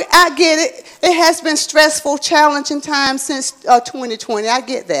 And I get it. It has been stressful, challenging times since 2020. I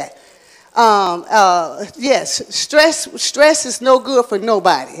get that. Yes, stress is no good for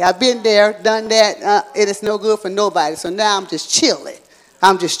nobody. I've been there, done that. It is no good for nobody. So now I'm just chilling.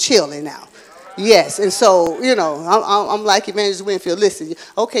 I'm just chilling now. Yes, and so, I'm like Evangelist Winfield. Listen,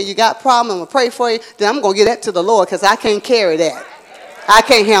 okay, you got a problem. I'm going to pray for you. Then I'm going to get that to the Lord because I can't carry that. I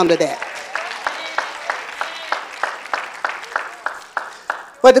can't handle that.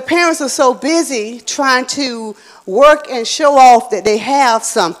 But the parents are so busy trying to work and show off that they have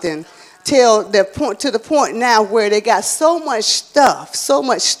something to the point now where they got so much stuff,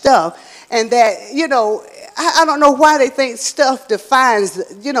 and that, I don't know why they think stuff defines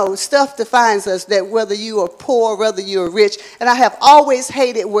us, that whether you are poor, whether you are rich. And I have always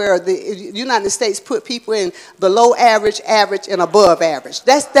hated where the United States put people in below average, average, and above average.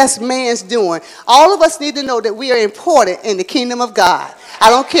 That's man's doing. All of us need to know that we are important in the kingdom of God. I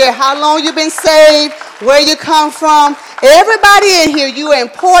don't care how long you've been saved, where you come from. Everybody in here, you are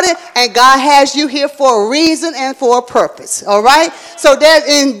important, and God has you here for a reason and for a purpose. All right? So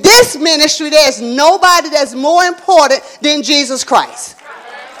in this ministry, there's nobody that's more important than Jesus Christ.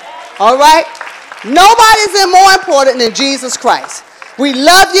 All right? Nobody's more important than Jesus Christ. We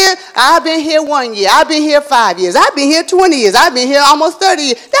love you. I've been here 1 year. I've been here 5 years. I've been here 20 years. I've been here almost 30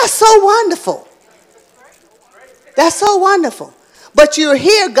 years. That's so wonderful. That's so wonderful. But you're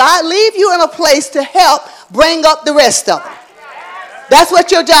here. God leave you in a place to help bring up the rest of them. That's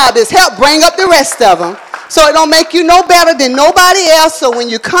what your job is. Help bring up the rest of them. So it don't make you no better than nobody else. So when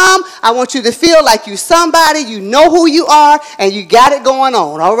you come, I want you to feel like you somebody, you know who you are, and you got it going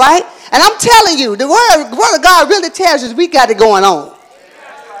on, all right? And I'm telling you, the word of God really tells us we got it going on.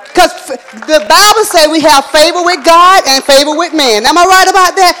 Because the Bible says we have favor with God and favor with man. Am I right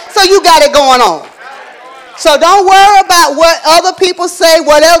about that? So you got it going on. So don't worry about what other people say,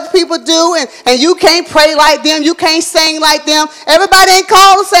 what other people do, and you can't pray like them, you can't sing like them. Everybody ain't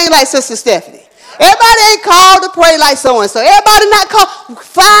called to sing like Sister Stephanie. Everybody ain't called to pray like so-and-so. Everybody not called.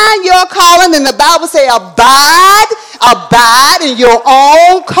 Find your calling, and the Bible say abide in your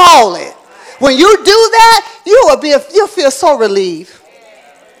own calling. When you do that, you'll feel so relieved.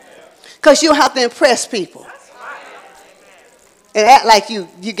 Because you don't have to impress people. And act like you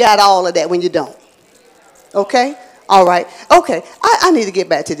got all of that when you don't. Okay? All right. Okay. I need to get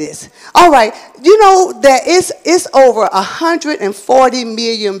back to this. All right. You know that it's over 140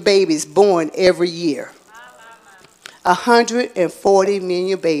 million babies born every year. 140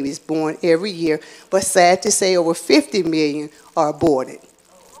 million babies born every year, but sad to say over 50 million are aborted.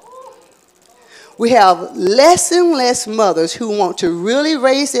 We have less and less mothers who want to really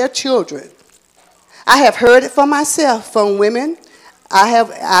raise their children. I have heard it for myself from women. I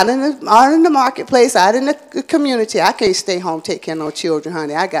have out in the marketplace, out in the community. I can't stay home take care of no children,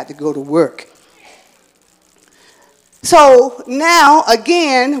 honey. I got to go to work. So now,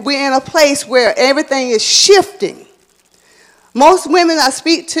 again, we're in a place where everything is shifting. Most women I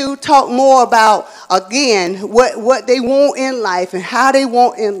speak to talk more about, again, what they want in life and how they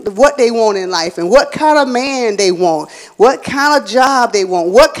want what they want in life and what kind of man they want, what kind of job they want,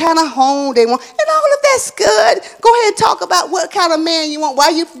 what kind of home they want. And all of that's good. Go ahead and talk about what kind of man you want.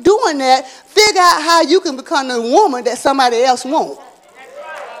 While you're doing that, figure out how you can become the woman that somebody else wants.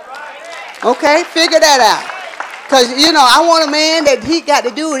 Okay? Figure that out. Because, I want a man that he got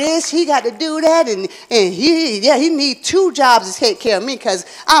to do this, he got to do that, and he needs 2 jobs to take care of me because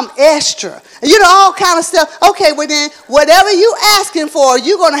I'm extra. All kind of stuff. Okay, well then, whatever you asking for,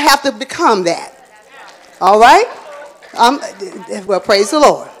 you're going to have to become that. All right? Well, praise the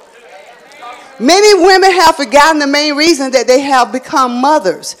Lord. Many women have forgotten the main reason that they have become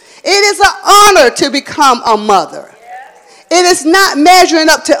mothers. It is an honor to become a mother. It is not measuring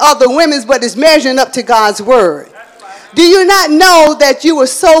up to other women, but it's measuring up to God's word. Do you not know that you were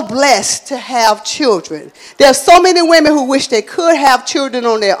so blessed to have children? There are so many women who wish they could have children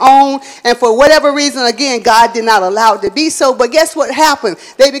on their own, and for whatever reason, again, God did not allow it to be so. But guess what happened?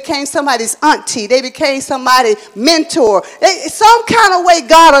 They became somebody's auntie. They became somebody's mentor. Some kind of way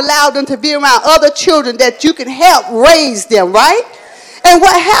God allowed them to be around other children that you can help raise them, right? And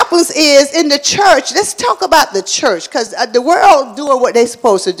what happens is in the church, let's talk about the church, because the world doing what they're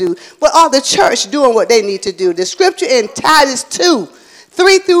supposed to do, but are the church doing what they need to do? The scripture in Titus 2,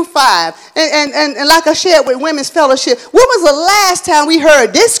 3 through 5, and like I shared with Women's Fellowship, when was the last time we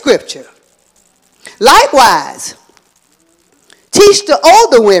heard this scripture? Likewise, teach the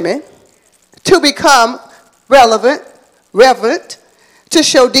older women to become reverent, to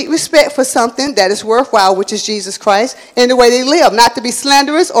show deep respect for something that is worthwhile, which is Jesus Christ, in the way they live, not to be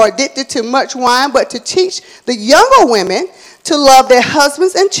slanderous or addicted to much wine, but to teach the younger women to love their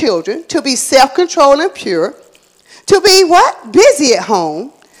husbands and children, to be self-controlled and pure, to be what? Busy at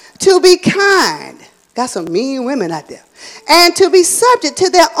home, to be kind. Got some mean women out there. And to be subject to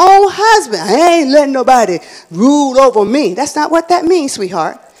their own husband. I ain't letting nobody rule over me. That's not what that means,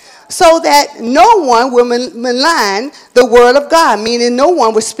 sweetheart. So that no one will malign the word of God, meaning no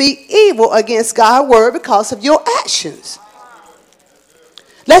one will speak evil against God's word because of your actions.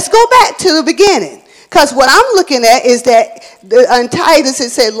 Let's go back to the beginning, because what I'm looking at is that in Titus it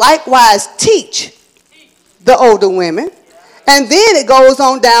said, likewise teach the older women, and then it goes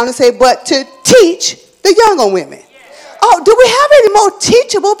on down and say, but to teach the younger women. Oh, do we have any more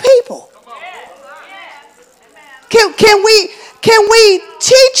teachable people? Can we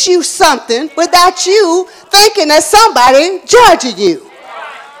teach you something without you thinking that somebody judging you?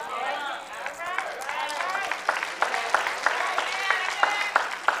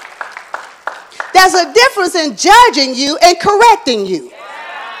 There's a difference in judging you and correcting you.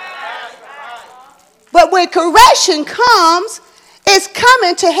 But when correction comes, it's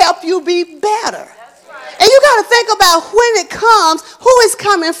coming to help you be better. And you got to think about when it comes, who it's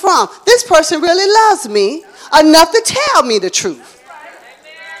coming from. This person really loves me enough to tell me the truth.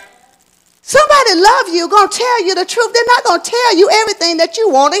 Somebody love you, going to tell you the truth. They're not going to tell you everything that you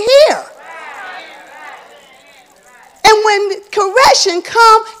want to hear. And when correction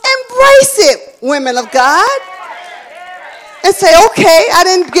comes, embrace it, women of God. And say, okay, I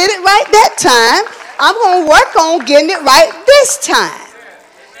didn't get it right that time. I'm going to work on getting it right this time.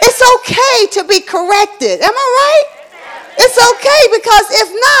 It's okay to be corrected. Am I right? It's okay, because if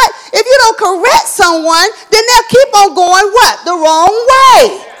not, if you don't correct someone, then they'll keep on going what? The wrong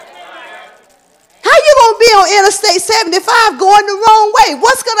way. How you going to be on Interstate 75 going the wrong way?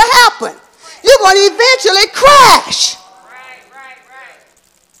 What's going to happen? You're going to eventually crash.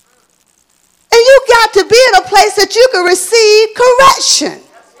 And you got to be in a place that you can receive correction.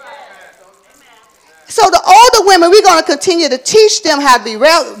 So the older women, we're going to continue to teach them how to be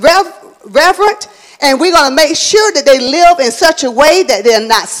reverent, and we're going to make sure that they live in such a way that they're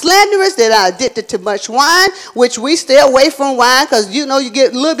not slanderous, they're not addicted to much wine, which we stay away from wine, because you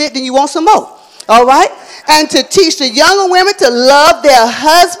get a little bit, then you want some more. All right? And to teach the younger women to love their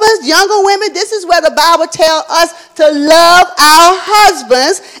husbands. Younger women, this is where the Bible tells us to love our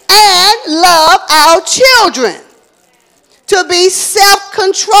husbands and love our children. To be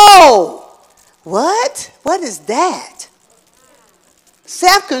self-controlled. What? What is that?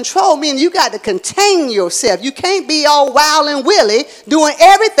 Self-control means you got to contain yourself. You can't be all wild and willy doing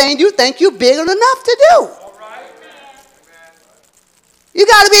everything you think you're big enough to do. You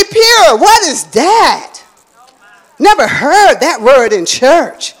got to be pure. What is that? Never heard that word in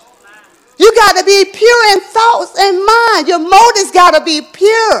church. You got to be pure in thoughts and mind. Your motive's got to be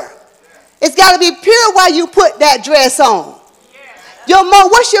pure. It's got to be pure while you put that dress on.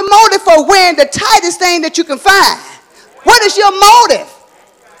 What's your motive for wearing the tightest thing that you can find? What is your motive?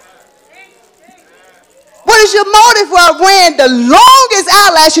 What is your motive for wearing the longest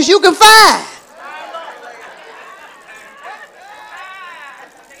eyelashes you can find?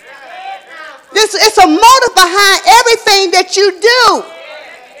 It's a motive behind everything that you do.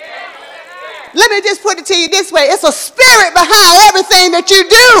 Let me just put it to you this way. It's a spirit behind everything that you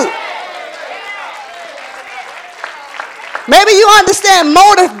do. Maybe you understand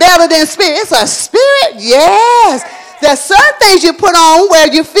motive better than spirit. It's a spirit, yes. There's certain things you put on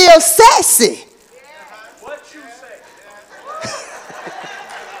where you feel sexy. What you say?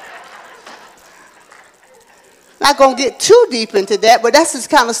 Not going to get too deep into that, but that's the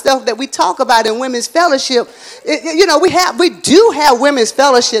kind of stuff that we talk about in women's fellowship. We do have women's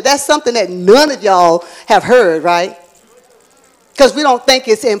fellowship. That's something that none of y'all have heard, right? Because we don't think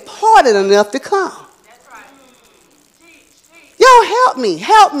it's important enough to come. Y'all help me.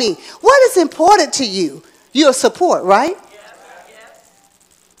 What is important to you? Your support, right?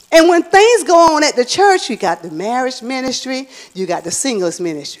 And when things go on at the church, you got the marriage ministry, you got the singles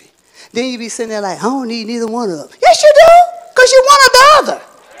ministry. Then you be sitting there like, I don't need neither one of them. Yes, you do, because you're one or the other.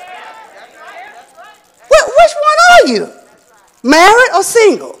 Which one are you? Married or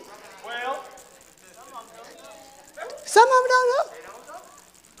single? Some of them don't know.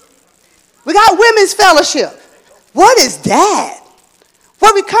 We got women's fellowship. What is that?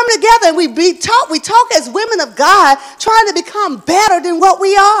 Where we come together and we talk as women of God, trying to become better than what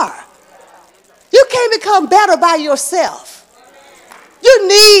we are. You can't become better by yourself. You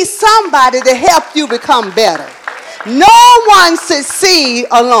need somebody to help you become better. No one succeeds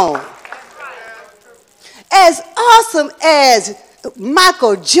alone. As awesome as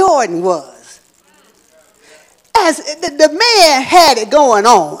Michael Jordan was, as the man had it going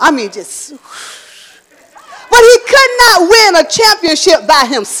on, I mean just... But he could not win a championship by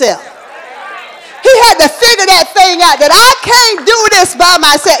himself. He had to figure that thing out, that I can't do this by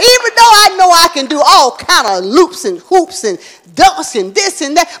myself, even though I know I can do all kind of loops and hoops and dunks and this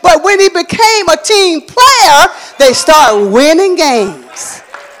and that. But when he became a team player, they started winning games.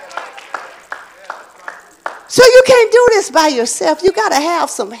 So you can't do this by yourself. You got to have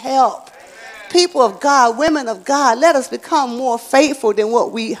some help. People of God, women of God, let us become more faithful than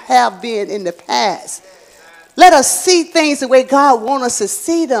what we have been in the past. Let us see things the way God wants us to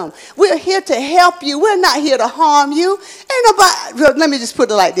see them. We're here to help you. We're not here to harm you. Let me just put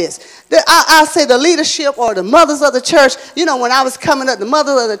it like this. I'll say the leadership or the mothers of the church. You know, when I was coming up, the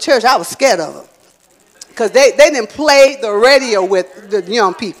mothers of the church, I was scared of them. Because they didn't play the radio with the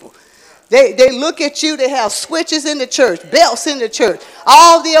young people. They look at you. They have switches in the church, belts in the church,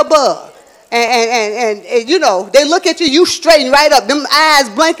 all the above. And you know, they look at you, you straighten right up, them eyes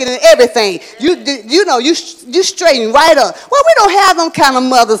blinking and everything. You straighten right up. Well, we don't have them kind of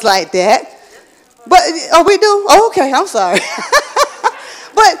mothers like that. But, we do? Oh, okay, I'm sorry.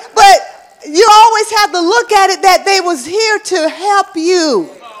 but you always have to look at it that they was here to help you.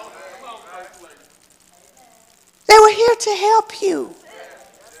 They were here to help you.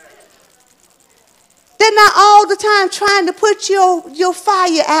 They're not all the time trying to put your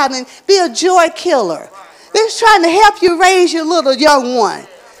fire out and be a joy killer. They're trying to help you raise your little young one.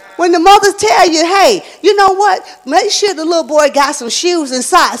 When the mothers tell you, hey, you know what? Make sure the little boy got some shoes and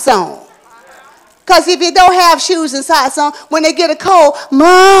socks on. Because if you don't have shoes and socks on, when they get a cold,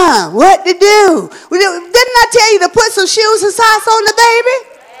 Mom, what to do? Didn't I tell you to put some shoes and socks on the baby?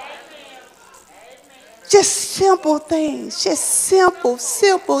 Just simple things, just simple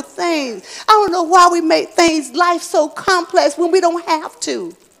things. I don't know why we make life so complex when we don't have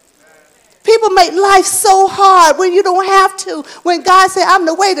to. People make life so hard when you don't have to. When God said, I'm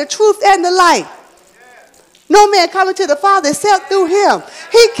the way, the truth, and the light. No man coming to the Father except through him.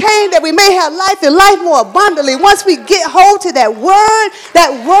 He came that we may have life and life more abundantly. Once we get hold to that word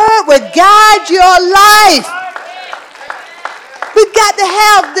will guide your life. We got to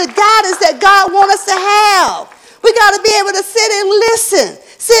have the guidance that God wants us to have. We got to be able to sit and listen.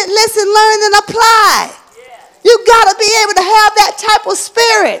 Sit, listen, learn, and apply. You got to be able to have that type of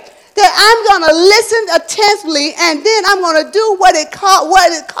spirit that I'm going to listen attentively and then I'm going to do what it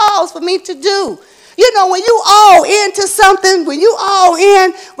calls for me to do. You know, when you all into something, when you all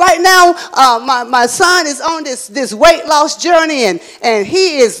in, right now, my son is on this weight loss journey, and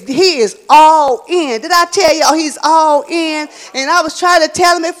he is all in. Did I tell y'all he's all in? And I was trying to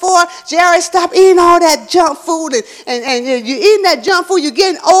tell him before, Jared, stop eating all that junk food, and you're eating that junk food, you're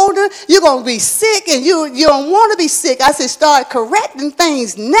getting older, you're going to be sick, and you don't want to be sick. I said, start correcting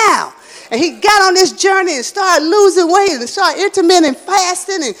things now. And he got on this journey and started losing weight and started intermittent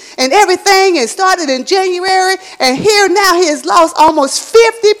fasting and everything, and started in January. And here now he has lost almost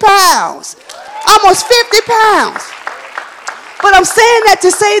 50 pounds. Almost 50 pounds. But I'm saying that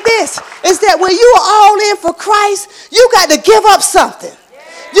to say this, is that when you are all in for Christ, you got to give up something.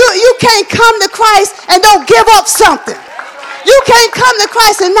 You can't come to Christ and don't give up something. You can't come to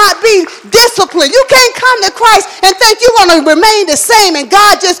Christ and not be disciplined. You can't come to Christ and think you're going to remain the same and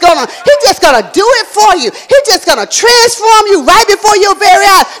God He's just gonna do it for you. He's just going to transform you right before your very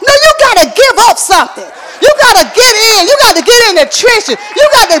eyes. No, you got to give up something. You got to get in. You got to get in the trenches. You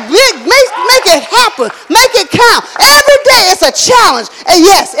got to make it happen. Make it count. Every day it's a challenge. And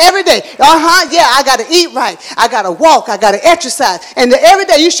yes, every day. Yeah, I got to eat right. I got to walk. I got to exercise. And every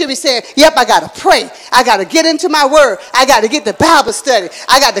day you should be saying, yep, I got to pray. I got to get into my word. I got to get the Bible study.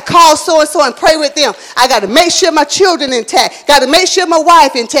 I got to call so-and-so and pray with them. I got to make sure my children intact. Got to make sure my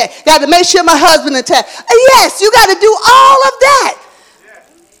wife intact. Got to make sure my husband intact. And yes, you got to do all of that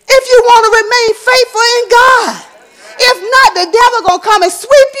if you want to remain faithful in God. If not, the devil going to come and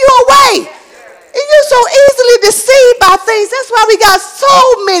sweep you away. And you're so easily deceived by things. That's why we got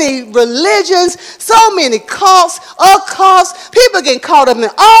so many religions, so many cults, occults. People getting caught up in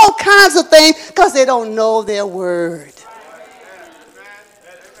all kinds of things because they don't know their word.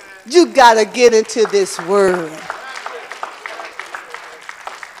 You got to get into this word.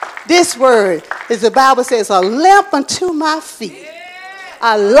 This word, as the Bible says, a lamp unto my feet,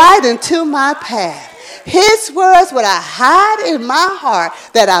 a light unto my path. His words would I hide in my heart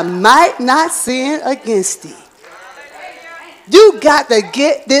that I might not sin against thee. You got to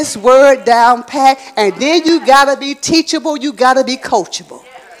get this word down pat, and then you got to be teachable. You got to be coachable.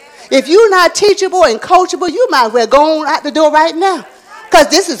 If you're not teachable and coachable, you might as well go on out the door right now, because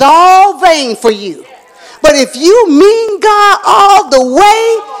this is all vain for you. But if you mean God all the way,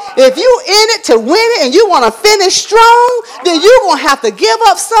 if you in it to win it and you want to finish strong, then you're going to have to give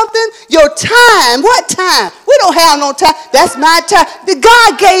up something. Your time. What time? We don't have no time. That's my time.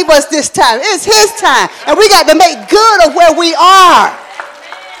 God gave us this time. It's his time. And we got to make good of where we are.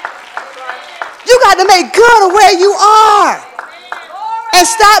 You got to make good of where you are. And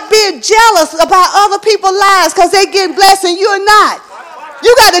stop being jealous about other people's lives because they getting blessed and you're not.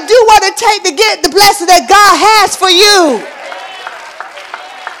 You got to do what it takes to get the blessing that God has for you.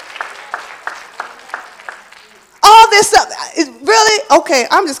 All this stuff is really, okay,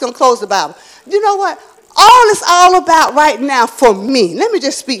 I'm just going to close the Bible. You know what? All it's all about right now for me. Let me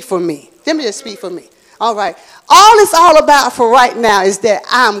just speak for me. All right. All it's all about for right now is that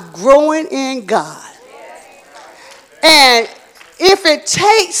I'm growing in God. And if it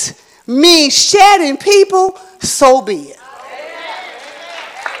takes me shedding people, so be it.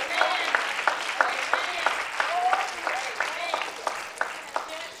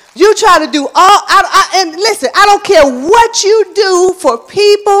 You try to do all, and listen, I don't care what you do for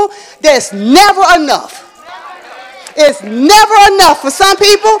people, there's never enough. It's never enough for some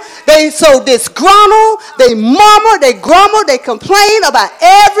people. They so disgruntled, they murmur, they grumble, they complain about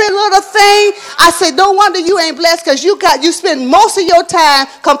every little thing. I say, no wonder you ain't blessed, because you spend most of your time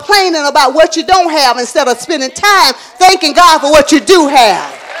complaining about what you don't have instead of spending time thanking God for what you do have.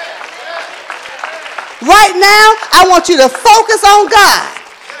 Right now, I want you to focus on God.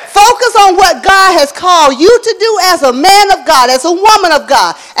 Focus on what God has called you to do as a man of God, as a woman of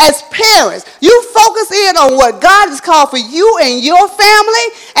God, as parents. You focus in on what God has called for you and your family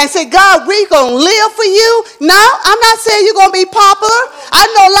and say, God, we're going to live for you. No, I'm not saying you're going to be popular. I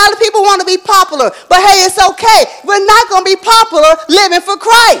know a lot of people want to be popular, but hey, it's okay. We're not going to be popular living for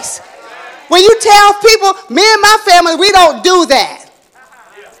Christ. When you tell people, me and my family, we don't do that.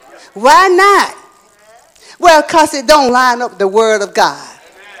 Why not? Well, because it don't line up with the word of God.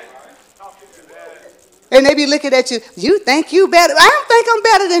 And they be looking at you, you think you better. I don't think I'm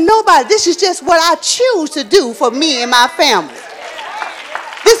better than nobody. This is just what I choose to do for me and my family.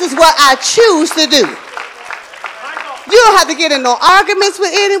 This is what I choose to do. You don't have to get in no arguments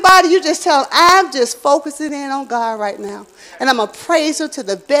with anybody. You just tell them, I'm just focusing in on God right now. And I'm going to praise him to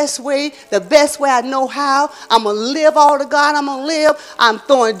the best way I know how. I'm going to live all to God I'm going to live. I'm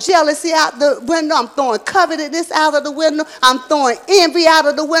throwing jealousy out the window. I'm throwing covetousness out of the window. I'm throwing envy out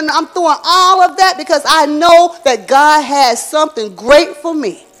of the window. I'm throwing all of that because I know that God has something great for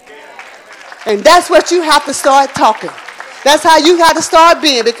me. And that's what you have to start talking. That's how you got to start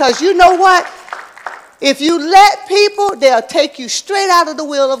being. Because you know what? If you let people, they'll take you straight out of the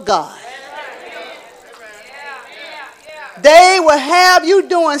will of God. They will have you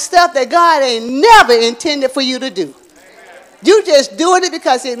doing stuff that God ain't never intended for you to do. You just doing it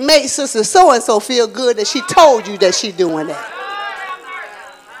because it makes Sister So-and-so feel good that she told you that she's doing that.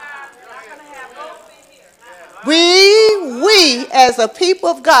 We as a people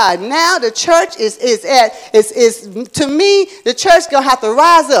of God, now the church is to me, the church gonna have to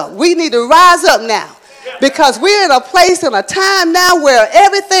rise up. We need to rise up now. Because we're in a place and a time now where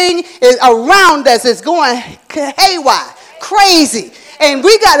everything is around us is going haywire, crazy. And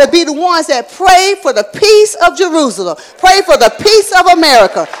we got to be the ones that pray for the peace of Jerusalem. Pray for the peace of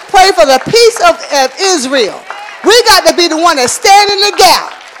America. Pray for the peace of Israel. We got to be the one that stand in the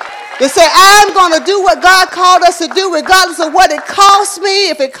gap. To say, I'm going to do what God called us to do regardless of what it costs me.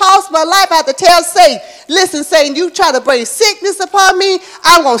 If it costs my life, I have to tell Satan, listen, Satan, you try to bring sickness upon me,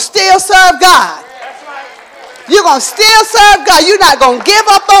 I'm going to still serve God. You're going to still serve God. You're not going to give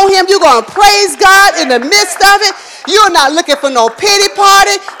up on him. You're going to praise God in the midst of it. You're not looking for no pity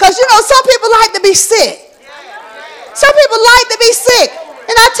party. Because, you know, some people like to be sick. Some people like to be sick.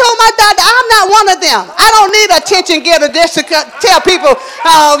 And I told my doctor, I'm not one of them. I don't need attention getter just to tell people,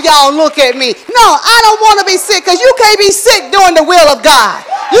 oh, y'all look at me. No, I don't want to be sick because you can't be sick doing the will of God.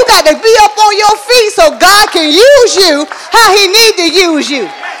 You got to be up on your feet so God can use you how he need to use you.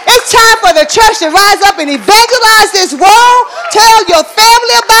 It's time for the church to rise up and evangelize this world. Tell your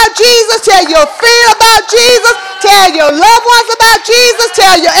family about Jesus. Tell your friend about Jesus. Tell your loved ones about Jesus.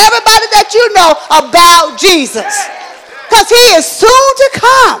 Tell everybody that you know about Jesus. Because he is soon to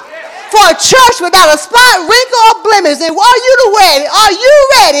come for a church without a spot, wrinkle, or blemish. And are you ready? Are you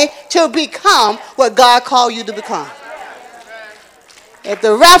ready to become what God called you to become? If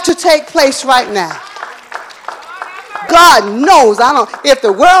the rapture take place right now, God knows if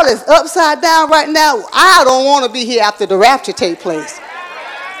the world is upside down right now, I don't want to be here after the rapture take place.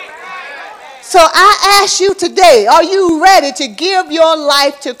 So I ask you today, are you ready to give your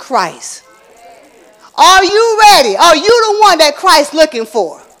life to Christ? Are you ready? Are you the one that Christ's looking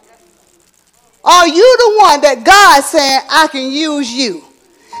for? Are you the one that God's saying, I can use you?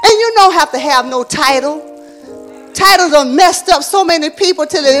 And you don't have to have no title. Titles are messed up so many people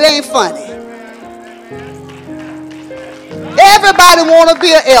till it ain't funny. Everybody want to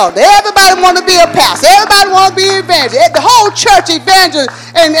be an elder. Everybody want to be a pastor. Everybody want to be an evangelist. The whole church evangelists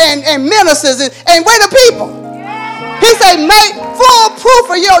and ministers and we're the people. He said, make full proof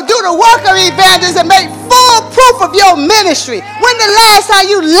of do the work of evangelists and make full proof of your ministry. When the last time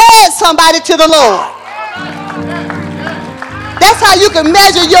you led somebody to the Lord? That's how you can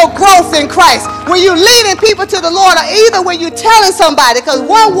measure your growth in Christ. When you're leading people to the Lord, or either when you're telling somebody, because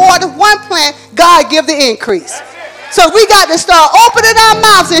one water, one plant, God give the increase. So we got to start opening our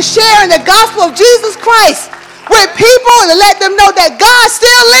mouths and sharing the gospel of Jesus Christ with people and let them know that God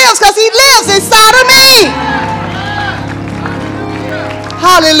still lives because he lives inside of me.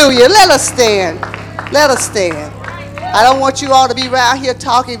 Hallelujah. Let us stand. Let us stand. I don't want you all to be around here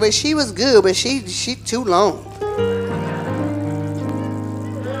talking, but she was good, but she too long.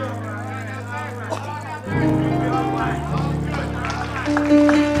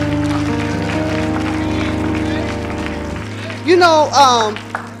 You know,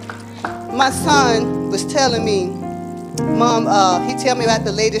 my son was telling me, Mom, he tell me about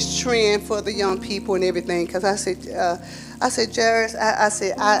the latest trend for the young people and everything. Because I said, Jairus,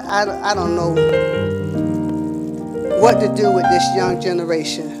 I don't know what to do with this young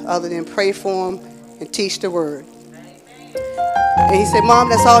generation other than pray for them and teach the word. And he said, Mom,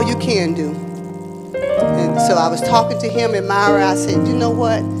 that's all you can do. And so I was talking to him and Myra. I said, you know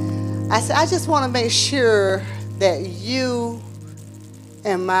what? I said, I just want to make sure that you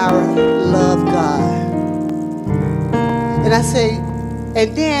and Myra love God. And I say,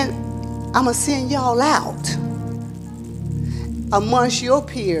 and then I'm going to send y'all out amongst your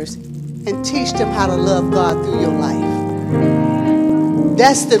peers and teach them how to love God through your life.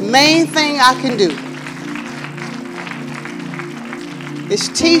 That's the main thing I can do. Is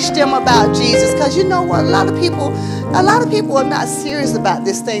teach them about Jesus. Because you know what? A lot of people are not serious about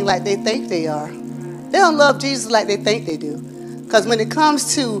this thing like they think they are. They don't love Jesus like they think they do. Because when it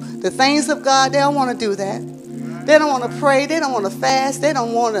comes to the things of God, they don't want to do that. They don't want to pray. They don't want to fast. They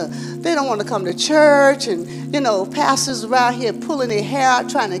don't want to come to church. And, you know, pastors around here pulling their hair out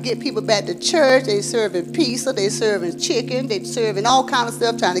trying to get people back to church. They serving pizza. They serving chicken. They serving all kind of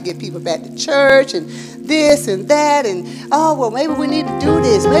stuff trying to get people back to church and this and that. And, oh, well, maybe we need to do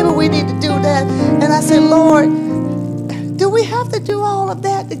this. Maybe we need to do that. And I said, Lord, do we have to do all of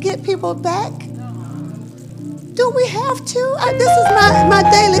that to get people back? Do we have to? This is my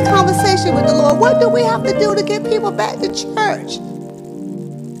daily conversation with the Lord. What do we have to do to get people back to church?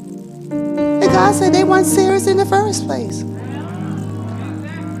 And God said they weren't serious in the first place.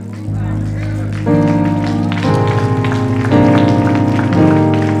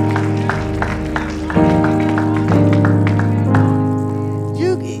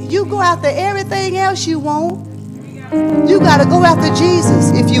 You go after everything else you want. You got to go after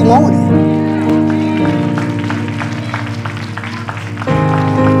Jesus if you want it.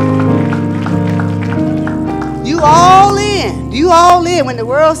 You all in. You all in. When the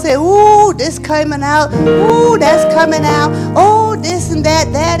world says, ooh, this coming out. Ooh, that's coming out. Oh, this and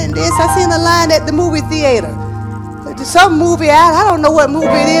that, that and this. I seen a line at the movie theater. Some movie out. I don't know what movie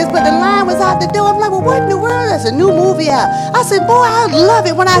it is, but the line was out the door. I'm like, well, what in the world? There's a new movie out. I said, boy, I love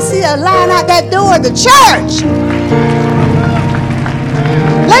it when I see a line out that door at the church.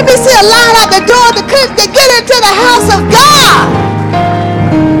 Let me see a line out the door to get into the house of God.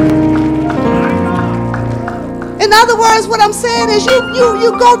 In other words, what I'm saying is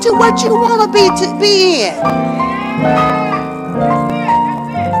you go to what you want to be in.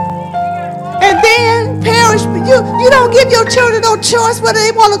 And then, parents, you don't give your children no choice whether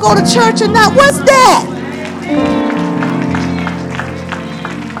they want to go to church or not. What's that?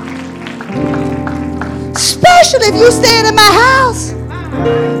 Especially if you staying in my house.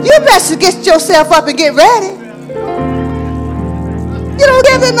 You best get yourself up and get ready. You don't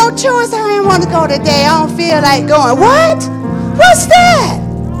give them no choice. I ain't want to go today. I don't feel like going. What? What's that?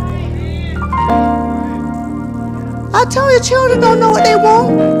 I told you, children don't know what they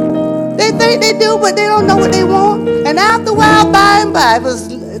want. They think they do, but they don't know what they want. And after a while, by and by, it was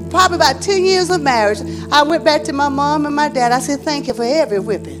probably about 10 years of marriage, I went back to my mom and my dad. I said, thank you for every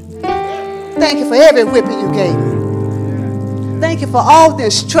whipping. Thank you for every whipping you gave me. Thank you for all the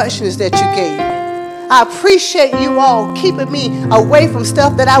instructions that you gave me. I appreciate you all keeping me away from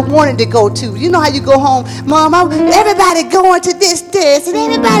stuff that I wanted to go to. You know how you go home, Mom, everybody going to this, and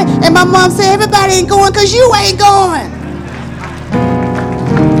everybody. And my mom said, everybody ain't going because you ain't going.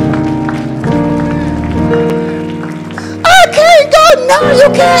 No, you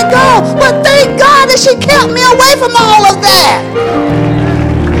can't go. But thank God that she kept me away from all of that.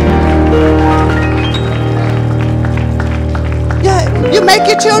 Yeah, you make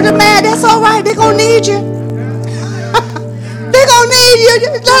your children mad, that's all right. They're going to need you. They're going to need you.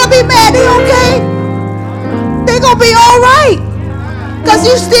 Let them be mad. They okay. They're going to be all right. Because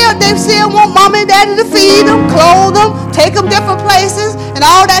they still want mom and daddy to feed them, clothe them, take them different places, and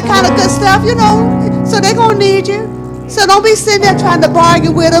all that kind of good stuff, you know. So they're going to need you. So don't be sitting there trying to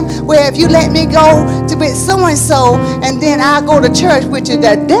bargain with them, where if you let me go to be so-and-so, and then I'll go to church with you.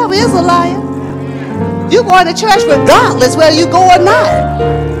 The devil is a liar. You're going to church regardless whether you go or not.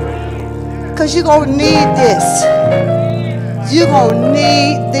 Because you're going to need this. You're going to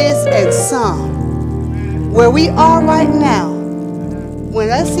need this and some. Where we are right now,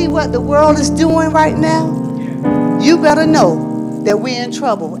 when I see what the world is doing right now, you better know that we're in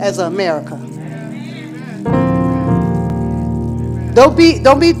trouble as America. Don't be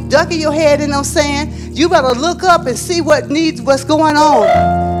ducking your head in them saying. You better look up and see what's going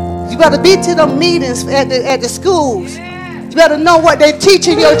on. You better be to the meetings at the schools. You better know what they're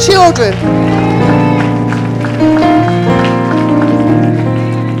teaching your children.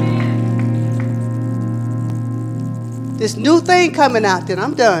 This new thing coming out, then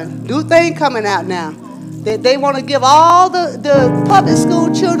I'm done. New thing coming out now. They want to give all the public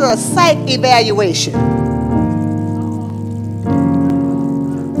school children a psych evaluation.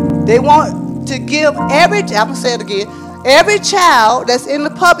 They want to give I'm going to say it again, every child that's in the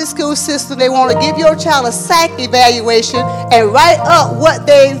public school system, they want to give your child a psych evaluation and write up what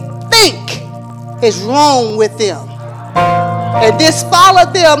they think is wrong with them. And just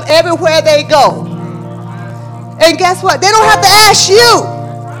follow them everywhere they go. And guess what? They don't have to ask you.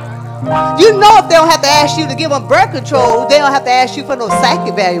 You know if they don't have to ask you to give them birth control, they don't have to ask you for no psych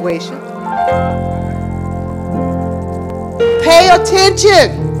evaluation. Pay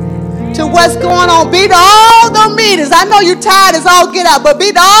attention to what's going on. Be to all the meetings. I know you're tired as all get out, but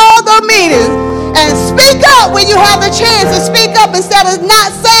be to all the meetings and speak up when you have the chance to speak up instead of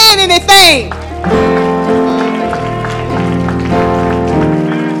not saying anything.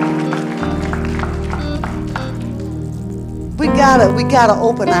 We gotta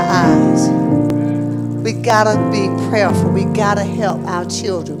open our eyes. We gotta be prayerful. We gotta help our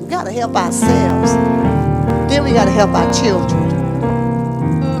children. We gotta help ourselves. Then we gotta help our children.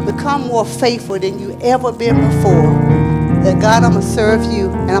 Become more faithful than you ever been before. That God, I'm going to serve you,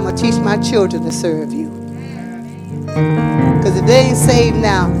 and I'm going to teach my children to serve you. Because if they ain't saved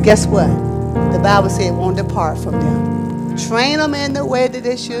now, guess what? The Bible said it won't depart from them. Train them in the way that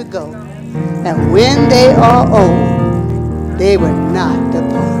they should go. And when they are old, they will not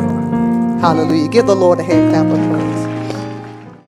depart. Hallelujah. Give the Lord a hand clap of praise.